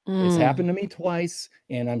 It's happened to me twice,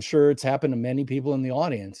 and I'm sure it's happened to many people in the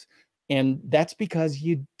audience. And that's because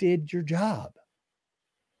you did your job.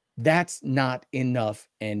 That's not enough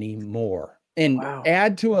anymore. And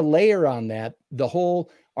add to a layer on that, the whole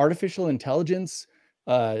artificial intelligence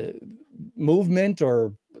movement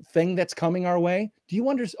or thing that's coming our way. Do you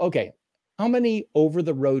understand? Okay, how many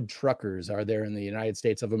over-the-road truckers are there in the United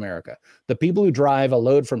States of America? The people who drive a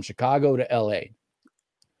load from Chicago to LA.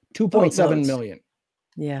 2.7 million.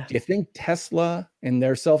 Yeah. Do you think Tesla and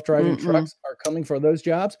their self-driving trucks are coming for those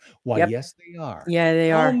jobs? Why, yes, they are. Yeah,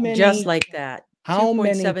 they are. Just like that. How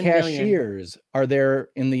many cashiers are there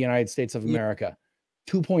in the United States of America?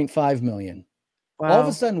 2.5 million. Wow. All of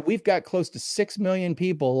a sudden, we've got close to 6 million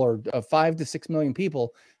people, or 5 to 6 million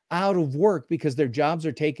people out of work because their jobs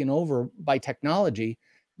are taken over by technology.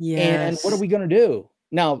 Yes. And what are we going to do?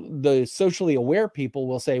 Now, the socially aware people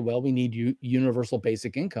will say, well, we need universal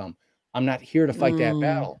basic income. I'm not here to fight that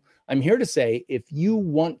battle. I'm here to say, if you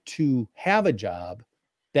want to have a job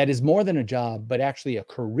that is more than a job, but actually a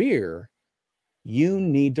career, you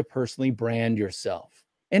need to personally brand yourself.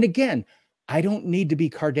 And again, I don't need to be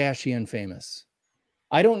Kardashian famous.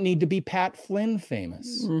 I don't need to be Pat Flynn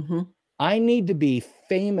famous. I need to be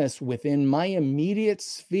famous within my immediate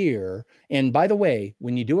sphere. And by the way,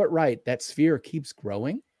 when you do it right, that sphere keeps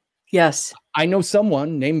growing. Yes. I know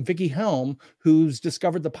someone named Vickie Helm who's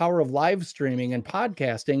discovered the power of live streaming and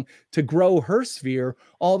podcasting to grow her sphere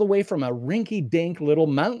all the way from a rinky-dink little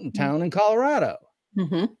mountain town in Colorado.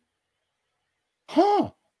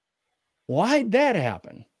 Huh. Why'd that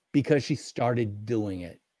happen? Because she started doing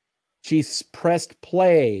it. She pressed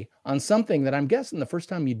play on something that I'm guessing the first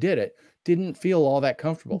time you did it didn't feel all that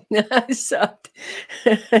comfortable. It sucked.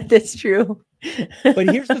 That's true. But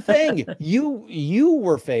here's the thing. You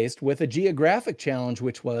were faced with a geographic challenge,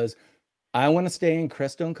 which was, I want to stay in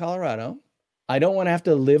Crestone, Colorado. I don't want to have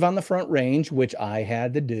to live on the Front Range, which I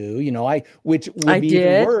had to do, which would be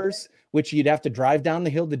even worse, which you'd have to drive down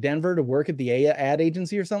the hill to Denver to work at the ad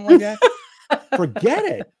agency or something like that. Forget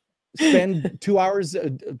it. Spend 2 hours,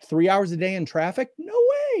 3 hours a day in traffic? No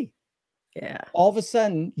way. Yeah. All of a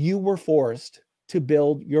sudden, you were forced to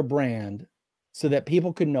build your brand so that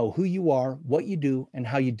people could know who you are, what you do, and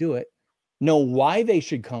how you do it, know why they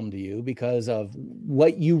should come to you because of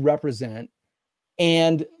what you represent,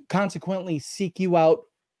 and consequently seek you out,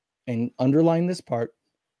 and underline this part,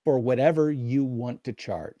 for whatever you want to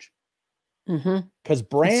charge. Because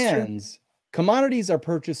brands, commodities are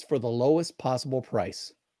purchased for the lowest possible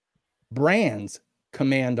price. Brands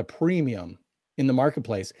command a premium in the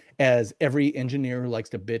marketplace, as every engineer who likes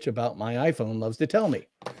to bitch about my iPhone loves to tell me.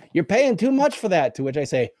 You're paying too much for that, to which I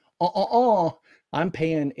say, I'm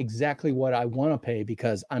paying exactly what I want to pay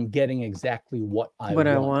because I'm getting exactly what I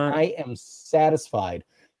want. I am satisfied.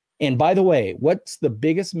 And by the way, what's the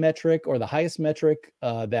biggest metric or the highest metric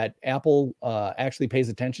that Apple actually pays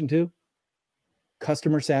attention to?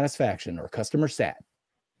 Customer satisfaction, or customer sat.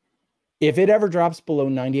 If it ever drops below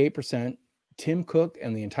 98%, Tim Cook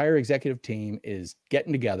and the entire executive team is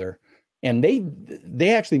getting together, and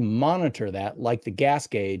they actually monitor that like the gas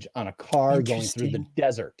gauge on a car going through the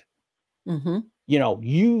desert.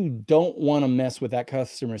 You don't want to mess with that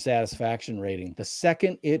customer satisfaction rating. The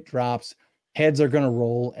second it drops, heads are going to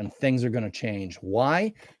roll and things are going to change.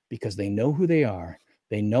 Why? Because they know who they are,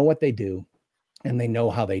 they know what they do, and they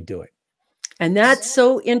know how they do it. And that's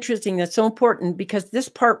so interesting. That's so important, because this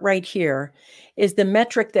part right here is the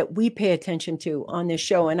metric that we pay attention to on this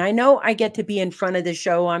show. And I know I get to be in front of the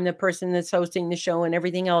show. I'm the person that's hosting the show and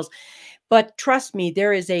everything else. But trust me,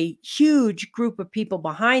 there is a huge group of people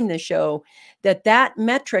behind the show that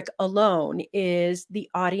metric alone is the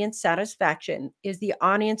audience satisfaction, is the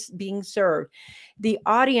audience being served, the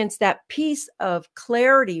audience, that piece of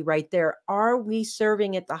clarity right there. Are we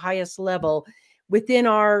serving at the highest level within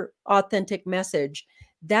our authentic message?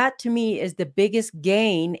 That to me is the biggest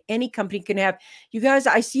gain any company can have. You guys,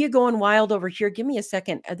 I see you going wild over here. Give me a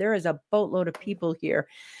second. There is a boatload of people here.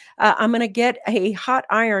 I'm going to get a hot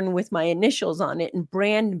iron with my initials on it and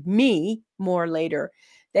brand me more later.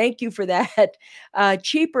 Thank you for that.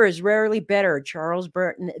 Cheaper is rarely better, Charles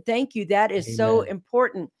Burton. Thank you. That is so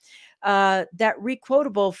important. That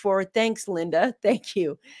requotable for thanks, Linda. Thank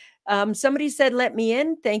you. Somebody said, let me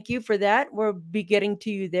in. Thank you for that. We'll be getting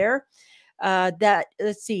to you there.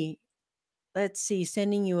 Let's see,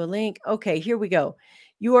 sending you a link. Okay, here we go.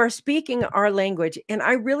 You are speaking our language. And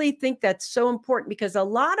I really think that's so important, because a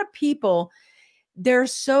lot of people, they're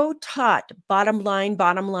so taught bottom line,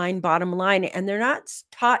 and they're not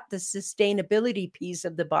taught the sustainability piece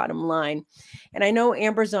of the bottom line. And I know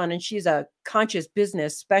Amber's on, and she's a conscious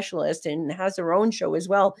business specialist and has her own show as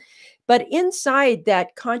well. But inside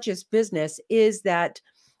that conscious business is that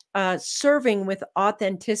serving with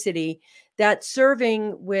authenticity, that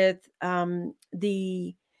serving with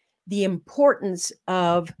the importance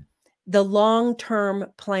of the long-term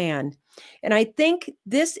plan. And I think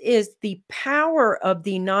this is the power of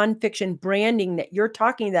the nonfiction branding that you're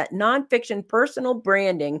talking, that nonfiction personal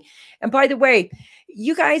branding. And by the way,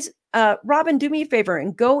 you guys, Robin, do me a favor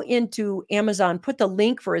and go into Amazon, put the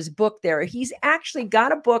link for his book there. He's actually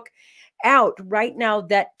got a book out right now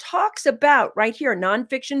that talks about right here,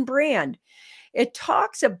 nonfiction brand. It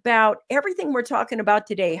talks about everything we're talking about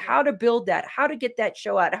today, how to build that, how to get that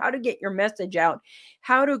show out, how to get your message out,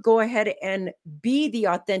 how to go ahead and be the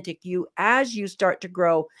authentic you as you start to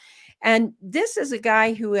grow. And this is a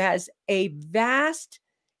guy who has a vast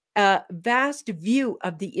view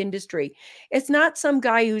of the industry. It's not some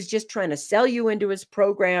guy who's just trying to sell you into his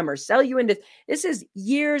program or sell you into, this is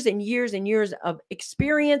years and years and years of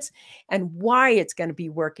experience and why it's going to be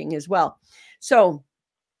working as well. So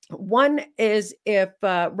one is, if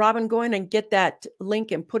Robin, go in and get that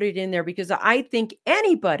link and put it in there, because I think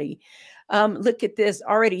anybody, look at this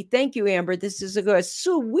already. Thank you, Amber. This is a good,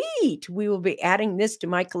 sweet. We will be adding this to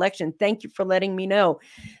my collection. Thank you for letting me know.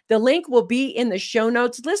 The link will be in the show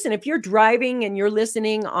notes. Listen, if you're driving and you're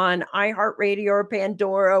listening on iHeartRadio or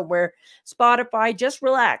Pandora or Spotify, just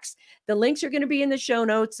relax. The links are going to be in the show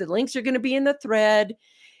notes. The links are going to be in the thread.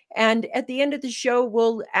 And at the end of the show,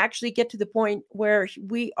 we'll actually get to the point where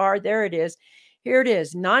we are. There it is. Here it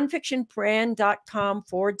is,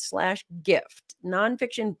 nonfictionbrand.com/gift,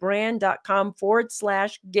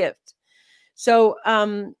 nonfictionbrand.com/gift.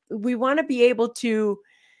 So we want to be able to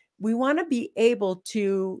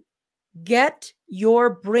get your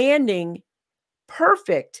branding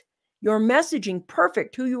perfect, your messaging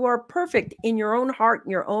perfect, who you are perfect in your own heart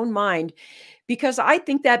and your own mind, because I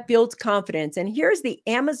think that builds confidence. And here's the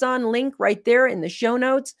Amazon link right there in the show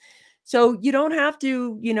notes. So you don't have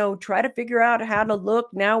to, try to figure out how to look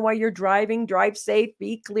now while you're driving. Drive safe,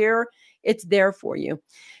 be clear. It's there for you.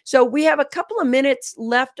 So we have a couple of minutes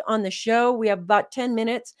left on the show. We have about 10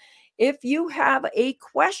 minutes. If you have a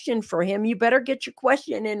question for him, you better get your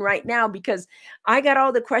question in right now, because I got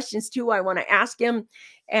all the questions too I want to ask him.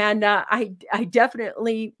 And I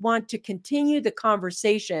definitely want to continue the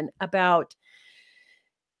conversation about,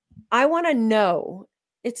 I want to know,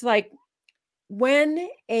 it's like, when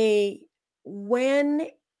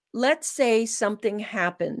let's say something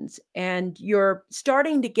happens and you're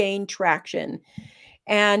starting to gain traction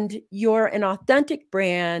and you're an authentic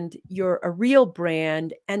brand, you're a real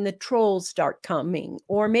brand, and the trolls start coming,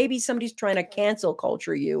 or maybe somebody's trying to cancel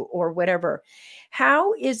culture you or whatever.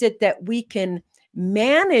 How is it that we can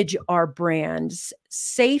manage our brand's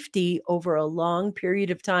safety over a long period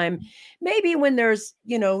of time? Maybe when there's,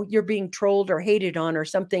 you're being trolled or hated on or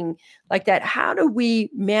something like that. How do we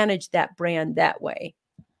manage that brand that way?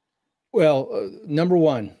 Well, number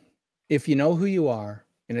one, if you know who you are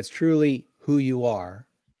and it's truly who you are,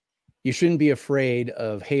 you shouldn't be afraid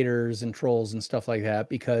of haters and trolls and stuff like that,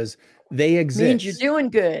 because they exist. Means you're doing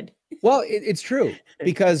good. Well, it's true,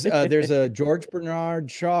 because there's a George Bernard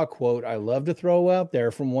Shaw quote I love to throw out there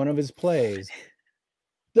from one of his plays.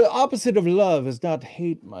 The opposite of love is not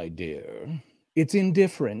hate, my dear. It's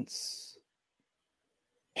indifference.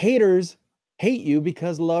 Haters hate you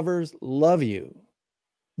because lovers love you.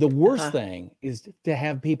 The worst thing is to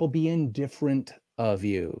have people be indifferent of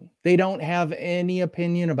you. They don't have any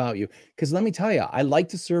opinion about you. Because let me tell you, I like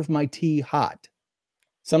to serve my tea hot.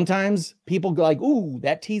 Sometimes people go like, ooh,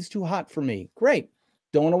 that tea's too hot for me. Great.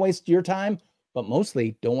 Don't want to waste your time, but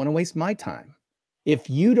mostly don't want to waste my time. If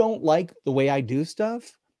you don't like the way I do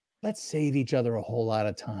stuff, let's save each other a whole lot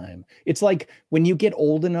of time. It's like when you get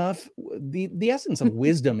old enough, the essence of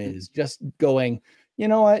wisdom is just going, you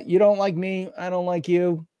know what? You don't like me. I don't like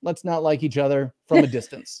you. Let's not like each other from a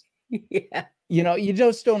distance. Yeah. You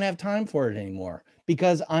just don't have time for it anymore,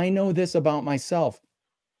 because I know this about myself.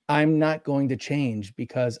 I'm not going to change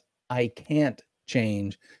because I can't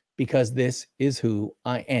change, because this is who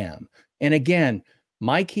I am. And again,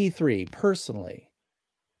 my key three personally: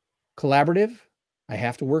 collaborative. I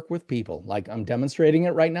have to work with people. Like I'm demonstrating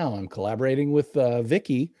it right now. I'm collaborating with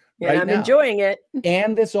Vickie right now. I'm enjoying it.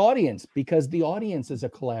 And this audience, because the audience is a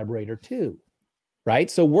collaborator too, right?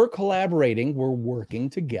 So we're collaborating, we're working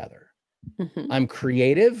together. I'm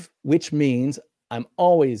creative, which means I've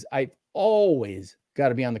always got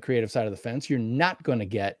to be on the creative side of the fence. You're not going to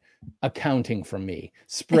get accounting from me,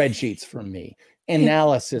 spreadsheets from me,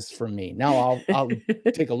 analysis from me. Now I'll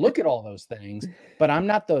take a look at all those things, but I'm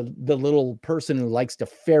not the little person who likes to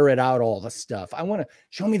ferret out all the stuff. I want to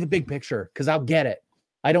show me the big picture, because I'll get it.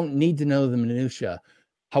 I don't need to know the minutia.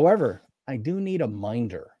 However, I do need a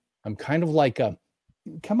minder. I'm kind of like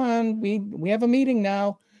come on, we have a meeting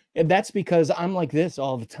now. And that's because I'm like this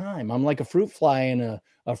all the time. I'm like a fruit fly in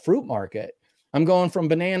a fruit market. I'm going from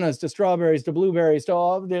bananas to strawberries to blueberries to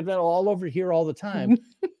all over here all the time.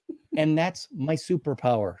 And that's my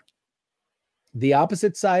superpower. The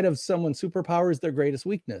opposite side of someone's superpower is their greatest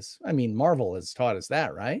weakness. I mean, Marvel has taught us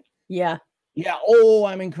that, right? Yeah. Yeah. Oh,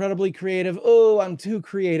 I'm incredibly creative. Oh, I'm too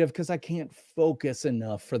creative because I can't focus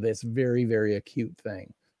enough for this very, very acute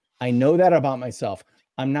thing. I know that about myself.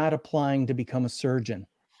 I'm not applying to become a surgeon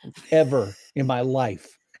ever in my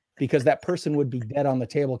life, because that person would be dead on the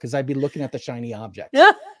table because I'd be looking at the shiny objects.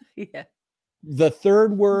 Yeah. The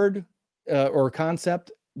third word or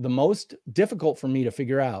concept, the most difficult for me to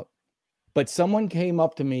figure out, but someone came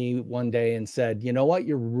up to me one day and said, you know what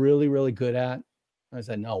you're really, really good at? I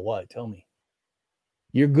said, no, what? Tell me.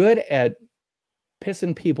 You're good at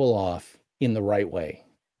pissing people off in the right way.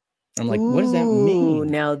 I'm like, what does that mean?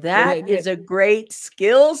 Now that is a great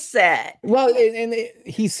skill set. Well, and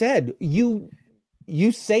he said, you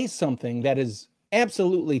say something that is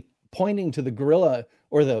absolutely pointing to the gorilla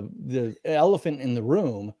or the elephant in the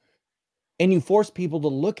room, and you force people to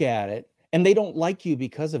look at it, and they don't like you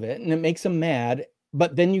because of it, and it makes them mad,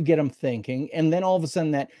 but then you get them thinking, and then all of a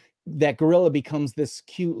sudden that gorilla becomes this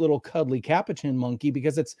cute little cuddly capuchin monkey,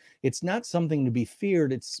 because it's not something to be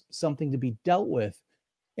feared, it's something to be dealt with.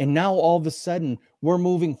 And now all of a sudden we're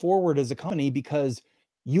moving forward as a company because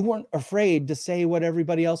you weren't afraid to say what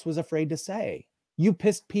everybody else was afraid to say. You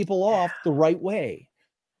pissed people off the right way.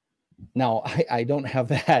 Now, I don't have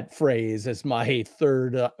that phrase as my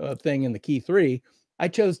third thing in the key three. I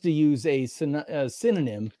chose to use a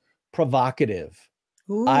synonym, provocative.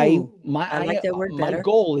 Ooh, I like that word better. My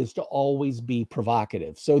goal is to always be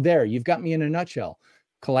provocative. So there, you've got me in a nutshell.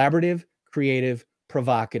 Collaborative, creative,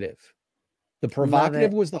 provocative. The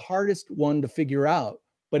provocative was the hardest one to figure out,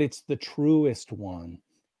 but it's the truest one.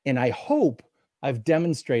 And I hope I've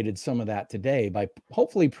demonstrated some of that today by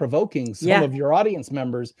hopefully provoking some of your audience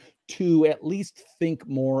members to at least think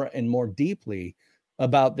more and more deeply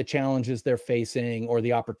about the challenges they're facing or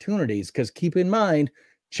the opportunities. Because keep in mind,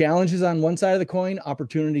 challenges on one side of the coin,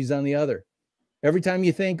 opportunities on the other. Every time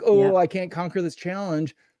you think, oh, I can't conquer this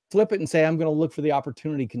challenge, flip it and say, I'm going to look for the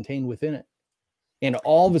opportunity contained within it. And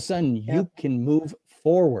all of a sudden you can move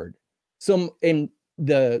forward. So, and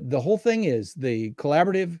the whole thing is the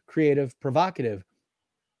collaborative, creative, provocative.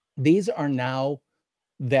 These are now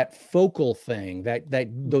that focal thing,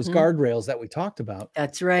 those guardrails that we talked about.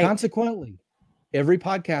 That's right. Consequently, every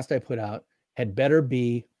podcast I put out had better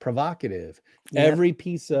be provocative. Every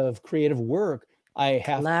piece of creative work I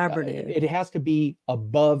have, it has to be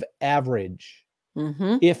above average,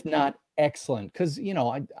 if not excellent. Because, you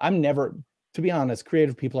know, I'm never, to be honest,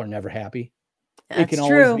 creative people are never happy. It can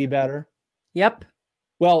always be better. Yep.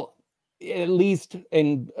 Well, at least,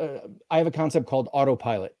 and I have a concept called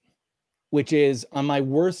autopilot, which is on my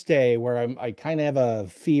worst day where I kind of have a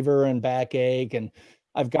fever and backache, and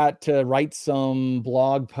I've got to write some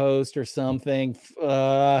blog post or something,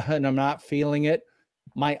 and I'm not feeling it.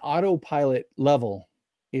 My autopilot level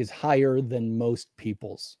is higher than most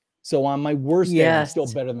people's. So on my worst day, I'm still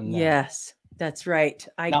better than that. Yes, that's right.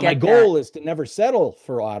 Now, my goal is to never settle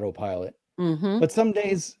for autopilot. But some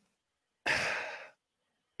days,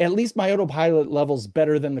 at least my autopilot level's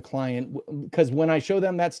better than the client, because when I show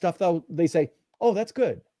them that stuff, though, they say, oh, that's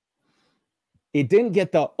good. It didn't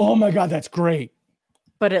get the, oh my God, that's great.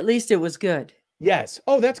 But at least it was good. Yes.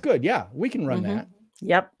 Oh, that's good. Yeah, we can run that.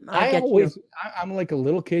 Yep. I'm like a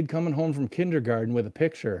little kid coming home from kindergarten with a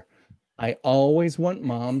picture. I always want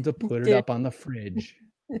mom to put it up on the fridge.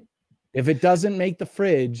 If it doesn't make the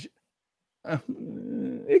fridge,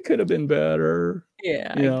 it could have been better.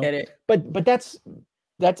 Yeah, I get it. But that's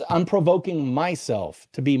I'm provoking myself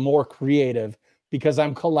to be more creative because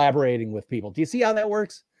I'm collaborating with people. Do you see how that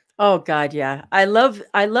works? Oh God, yeah. I love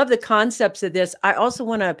the concepts of this. I also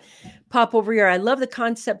want to pop over here. I love the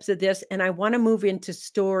concepts of this, and I want to move into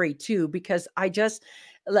story too, because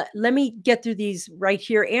let me get through these right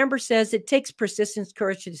here. Amber says it takes persistence,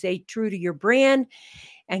 courage to stay true to your brand,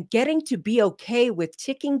 and getting to be okay with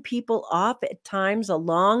ticking people off at times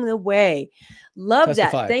along the way. Love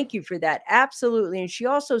that. Thank you for that. Absolutely. And she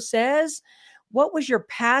also says, what was your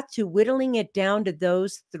path to whittling it down to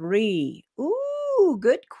those three? Ooh,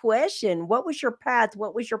 good question. What was your path?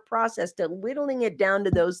 What was your process to whittling it down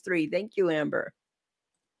to those three? Thank you, Amber.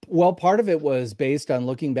 Well, part of it was based on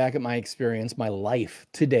looking back at my experience, my life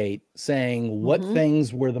to date, saying what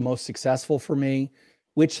things were the most successful for me,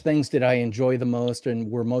 which things did I enjoy the most and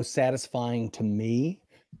were most satisfying to me,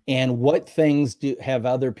 and what things have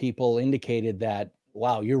other people indicated that,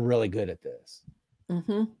 wow, you're really good at this.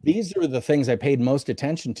 These are the things I paid most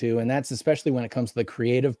attention to, and that's especially when it comes to the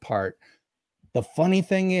creative part. The funny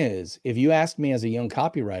thing is, if you asked me as a young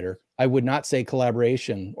copywriter, I would not say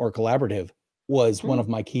collaboration or collaborative was one of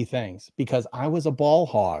my key things, because I was a ball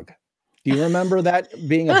hog. Do you remember that,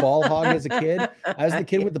 being a ball hog as a kid? I was the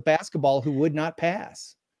kid with the basketball who would not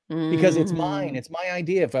pass because it's mine. It's my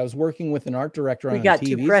idea. If I was working with an art director on a TV spot,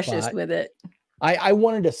 too precious spot, with it. I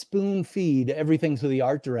wanted to spoon feed everything to the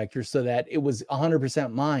art director so that it was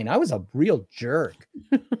 100% mine. I was a real jerk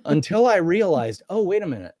until I realized, oh, wait a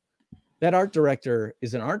minute. That art director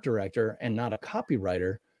is an art director and not a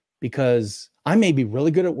copywriter, because I may be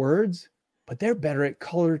really good at words, but they're better at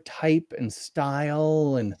color, type, and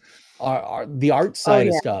style and the art side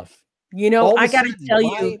of stuff. You know, I got to tell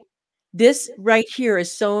you, this right here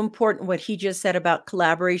is so important, what he just said about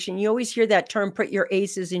collaboration. You always hear that term, put your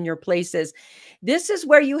aces in your places. This is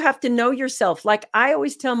where you have to know yourself. Like I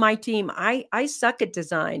always tell my team, I suck at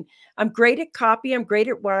design. I'm great at copy. I'm great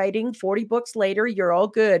at writing. 40 books later, you're all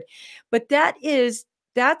good. But that's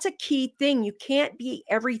a key thing. You can't be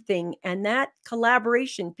everything. And that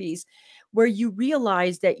collaboration piece where you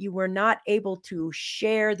realize that you were not able to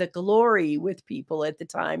share the glory with people at the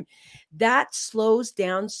time, that slows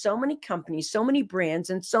down so many companies, so many brands,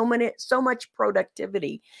 and so much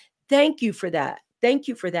productivity. Thank you for that. Thank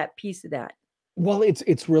you for that piece of that. Well,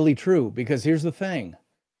 it's really true, because here's the thing.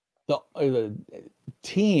 The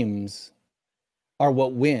teams are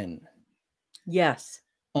what win. Yes.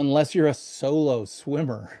 Unless you're a solo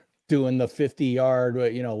swimmer doing the 50-yard,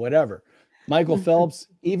 whatever. Michael Phelps,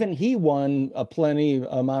 even he won a plenty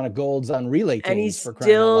amount of golds on relay teams. And he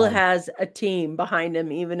still has a team behind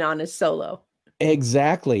him, even on a solo.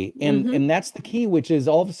 Exactly. And that's the key, which is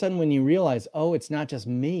all of a sudden when you realize, oh, it's not just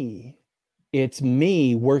me. It's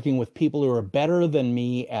me working with people who are better than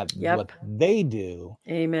me at what they do.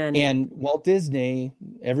 Amen. And Walt Disney,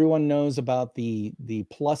 everyone knows about the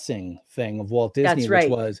plussing thing of Walt Disney, which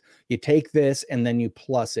was you take this and then you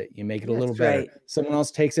plus it. You make it a little better. Someone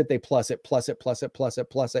else takes it, they plus it, plus it, plus it, plus it,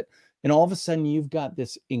 plus it. And all of a sudden you've got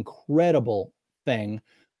this incredible thing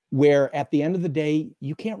where at the end of the day,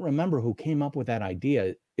 you can't remember who came up with that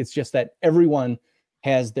idea. It's just that everyone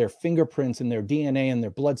has their fingerprints and their DNA and their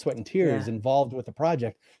blood, sweat, and tears involved with the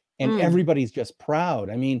project. And everybody's just proud.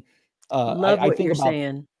 I mean, I think about,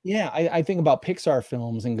 I think about Pixar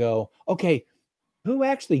films and go, okay, who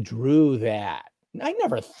actually drew that? I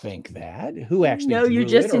never think that. Who actually drew it? No, you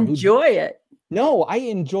just enjoy it. No, I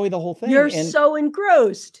enjoy the whole thing. You're so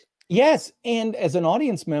engrossed. Yes. And as an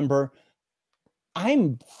audience member,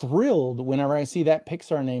 I'm thrilled whenever I see that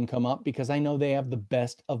Pixar name come up, because I know they have the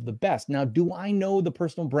best of the best. Now, do I know the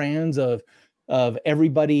personal brands of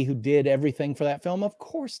everybody who did everything for that film? Of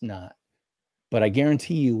course not. But I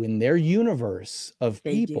guarantee you, in their universe of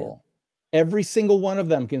people, every single one of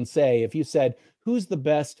them can say, if you said, who's the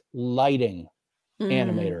best lighting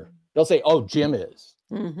animator? They'll say, oh, Jim is.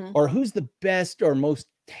 Or who's the best or most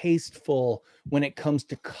tasteful when it comes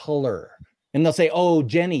to color? And they'll say, oh,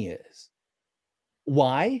 Jenny is.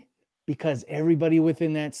 Why? Because everybody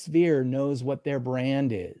within that sphere knows what their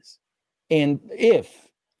brand is. And if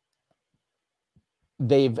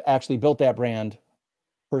they've actually built that brand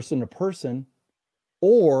person to person,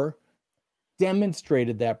 or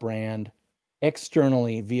demonstrated that brand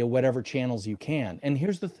externally via whatever channels you can. And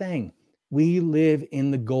here's the thing. We live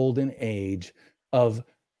in the golden age of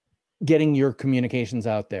getting your communications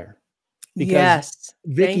out there. Because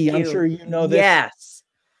Vickie, I'm sure you know this. Yes.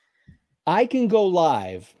 I can go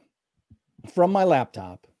live from my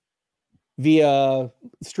laptop via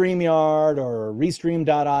StreamYard or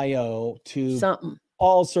Restream.io to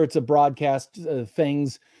all sorts of broadcast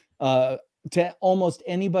things to almost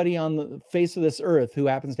anybody on the face of this earth who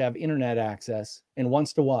happens to have internet access and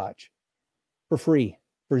wants to watch for free,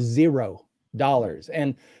 for $0.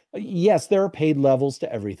 And yes, there are paid levels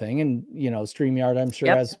to everything. And, StreamYard, I'm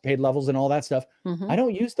sure has paid levels and all that stuff. I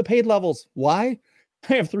don't use the paid levels. Why?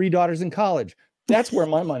 I have 3 daughters in college. That's where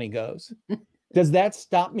my money goes. Does that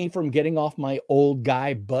stop me from getting off my old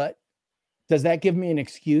guy butt? Does that give me an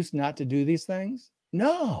excuse not to do these things?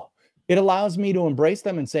 No. It allows me to embrace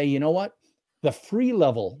them and say, you know what? The free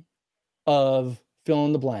level of fill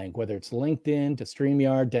in the blank, whether it's LinkedIn to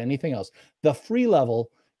StreamYard to anything else, the free level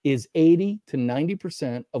is 80 to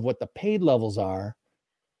 90% of what the paid levels are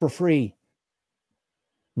for free.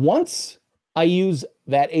 Once I use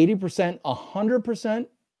that 80%, 100%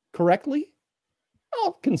 correctly,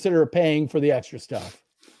 I'll consider paying for the extra stuff.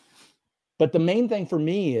 But the main thing for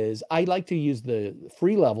me is I like to use the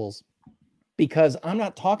free levels because I'm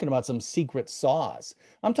not talking about some secret sauce.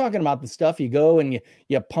 I'm talking about the stuff you go and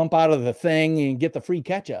you pump out of the thing and you get the free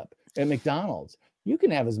ketchup at McDonald's. You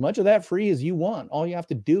can have as much of that free as you want. All you have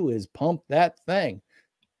to do is pump that thing.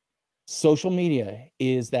 Social media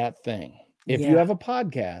is that thing. If you have a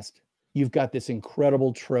podcast, you've got this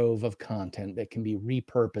incredible trove of content that can be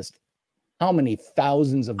repurposed how many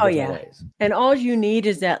thousands of Oh, different yeah. ways. And all you need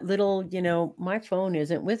is that little, you know, my phone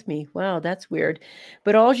isn't with me. Wow, that's weird.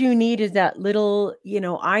 But all you need is that little, you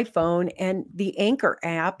know, iPhone and the Anchor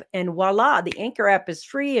app, and voila, the Anchor app is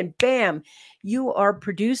free, and bam, you are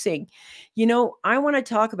producing. You know, I want to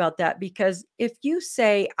talk about that, because if you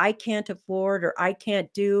say, I can't afford, or I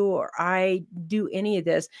can't do, or I do any of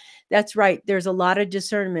this, that's right. There's a lot of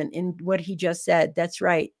discernment in what he just said. That's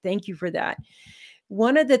right. Thank you for that.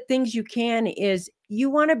 One of the things you can is, you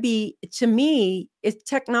want to be, to me,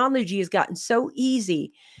 technology has gotten so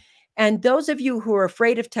easy. And those of you who are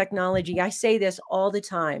afraid of technology, I say this all the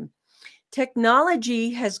time. Technology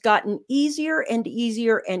has gotten easier and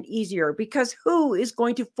easier and easier, because who is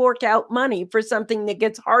going to fork out money for something that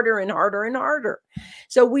gets harder and harder and harder?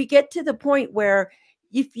 So we get to the point where,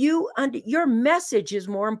 if your message is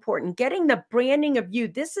more important, getting the branding of you,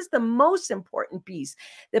 this is the most important piece,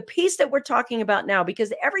 the piece that we're talking about now,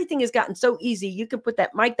 because everything has gotten so easy. You can put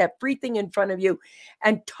that mic, that free thing in front of you,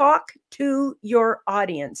 and talk to your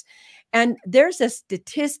audience. And there's a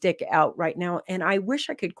statistic out right now, and I wish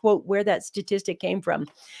I could quote where that statistic came from,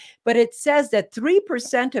 but it says that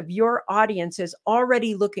 3% of your audience is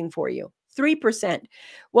already looking for you. 3%.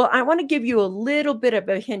 Well, I want to give you a little bit of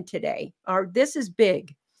a hint today. This is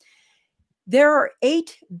big. There are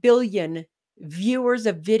 8 billion viewers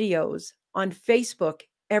of videos on Facebook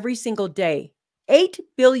every single day. 8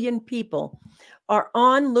 billion people are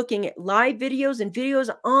on looking at live videos and videos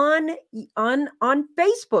on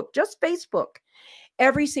Facebook, just Facebook,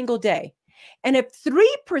 every single day. And if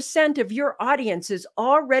 3% of your audience is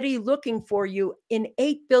already looking for you in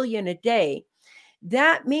 8 billion a day,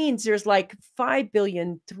 that means there's like 5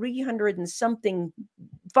 billion, 300 and something,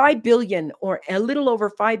 5 billion, or a little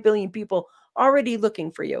over 5 billion people already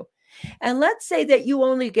looking for you. And let's say that you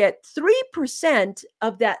only get 3%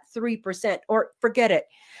 of that 3%, or forget it.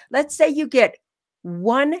 Let's say you get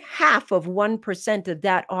 1/2 of 1% of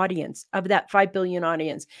that audience, of that 5 billion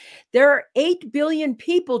audience. There are 8 billion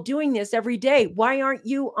people doing this every day. Why aren't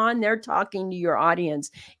you on there talking to your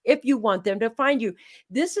audience if you want them to find you?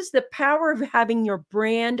 This is the power of having your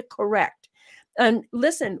brand correct. And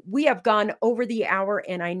listen, we have gone over the hour,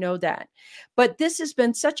 and I know that, but this has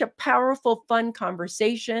been such a powerful, fun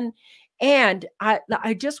conversation. And I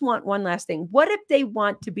just want one last thing. What if they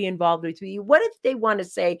want to be involved with you? What if they want to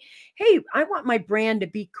say, hey, I want my brand to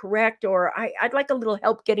be correct, or I'd like a little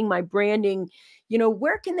help getting my branding. You know,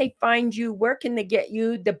 where can they find you? Where can they get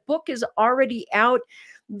you? The book is already out.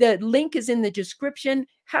 The link is in the description.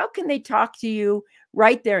 How can they talk to you?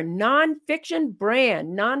 Right there, nonfiction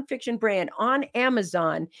brand on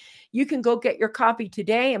Amazon. You can go get your copy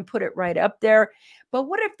today and put it right up there. But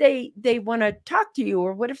what if they want to talk to you,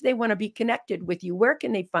 or what if they want to be connected with you? Where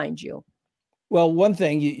can they find you? Well, one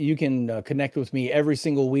thing, you can connect with me every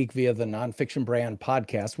single week via the Nonfiction Brand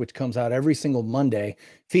podcast, which comes out every single Monday,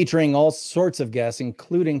 featuring all sorts of guests,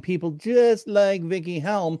 including people just like Vickie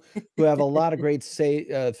Helm, who have a lot of great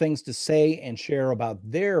things to say and share about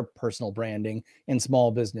their personal branding and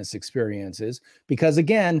small business experiences. Because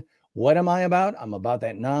again, what am I about? I'm about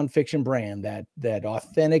that nonfiction brand, that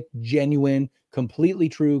authentic, genuine, completely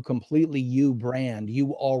true, completely you brand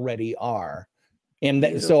you already are.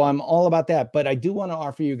 And so I'm all about that. But I do want to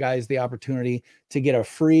offer you guys the opportunity to get a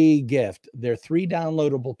free gift. They're 3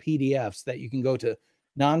 downloadable PDFs that you can go to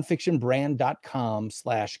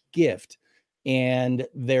nonfictionbrand.com/gift. And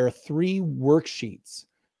there are 3 worksheets.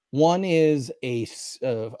 One is a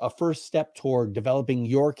first step toward developing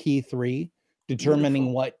your key 3,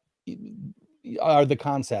 determining what are the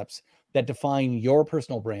concepts that define your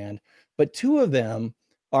personal brand. But 2 of them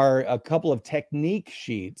are a couple of technique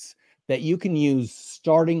sheets that you can use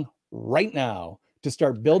starting right now to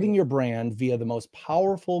start building your brand via the most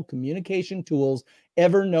powerful communication tools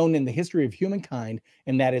ever known in the history of humankind,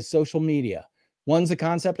 and that is social media. One's a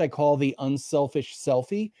concept I call the unselfish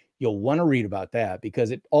selfie. You'll want to read about that,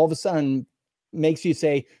 because it all of a sudden makes you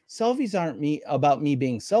say, selfies aren't about me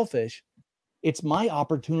being selfish. It's my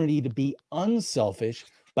opportunity to be unselfish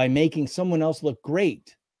by making someone else look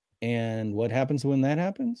great. And what happens when that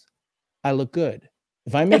happens? I look good.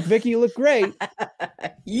 If I make Vickie look great,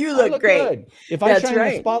 you look great. Good. If I shine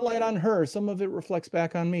the spotlight on her, some of it reflects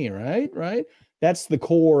back on me, right? Right. That's the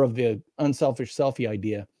core of the unselfish selfie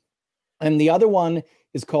idea. And the other one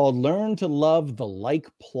is called Learn to Love the Like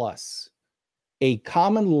Plus. A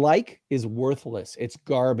common like is worthless. It's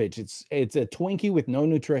garbage. It's a Twinkie with no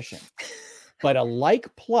nutrition. But a like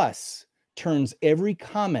plus turns every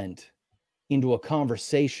comment into a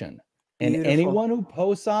conversation. And anyone who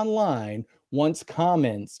posts online wants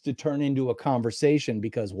comments to turn into a conversation,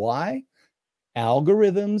 because why?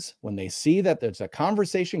 Algorithms, when they see that there's a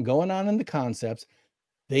conversation going on in the concepts,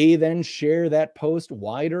 they then share that post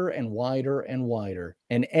wider and wider and wider.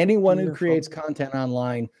 And anyone who creates content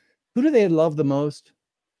online, who do they love the most?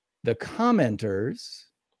 The commenters.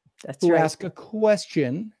 That's who right. ask a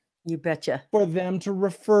question. You betcha. For them to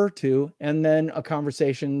refer to, and then a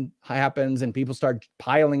conversation happens and people start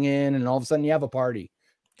piling in, and all of a sudden you have a party.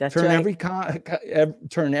 That's turn right.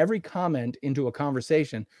 Turn every comment into a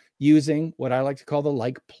conversation using what I like to call the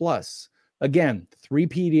like plus. Again, 3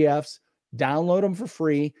 PDFs, download them for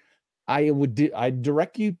free. I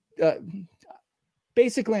direct you.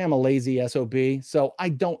 Basically, I'm a lazy SOB, so I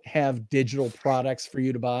don't have digital products for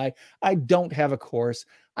you to buy. I don't have a course.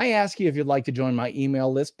 I ask you if you'd like to join my email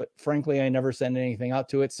list, but frankly, I never send anything out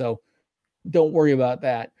to it, so don't worry about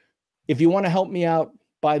that. If you want to help me out,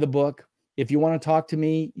 buy the book. If you want to talk to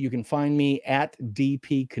me, you can find me at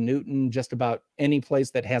DP Knudten, just about any place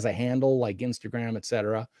that has a handle like Instagram,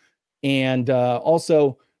 etc. And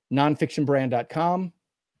also nonfictionbrand.com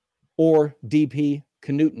or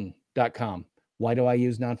dpknudten.com. Why do I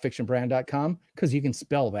use nonfictionbrand.com? Because you can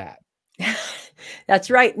spell that. That's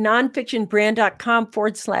right.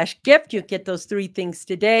 Nonfictionbrand.com/gift. You get those 3 things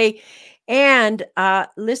today. And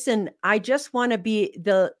listen, I just want to be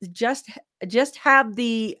just have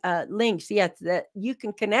the links. Yes, that you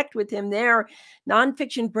can connect with him there.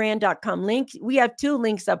 Nonfictionbrand.com link. We have 2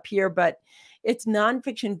 links up here, but it's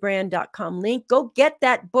nonfictionbrand.com link. Go get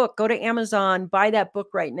that book. Go to Amazon, buy that book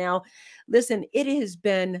right now. Listen, it has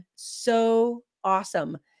been so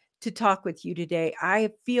awesome to talk with you today.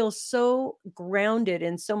 I feel so grounded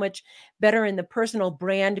and so much better in the personal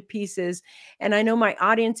brand pieces. And I know my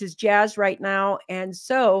audience is jazzed right now. And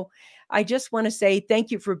so I just want to say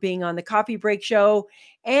thank you for being on the Coffee Break Show.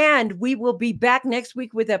 And we will be back next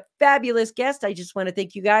week with a fabulous guest. I just want to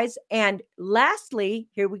thank you guys. And lastly,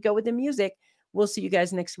 here we go with the music. We'll see you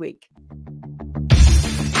guys next week.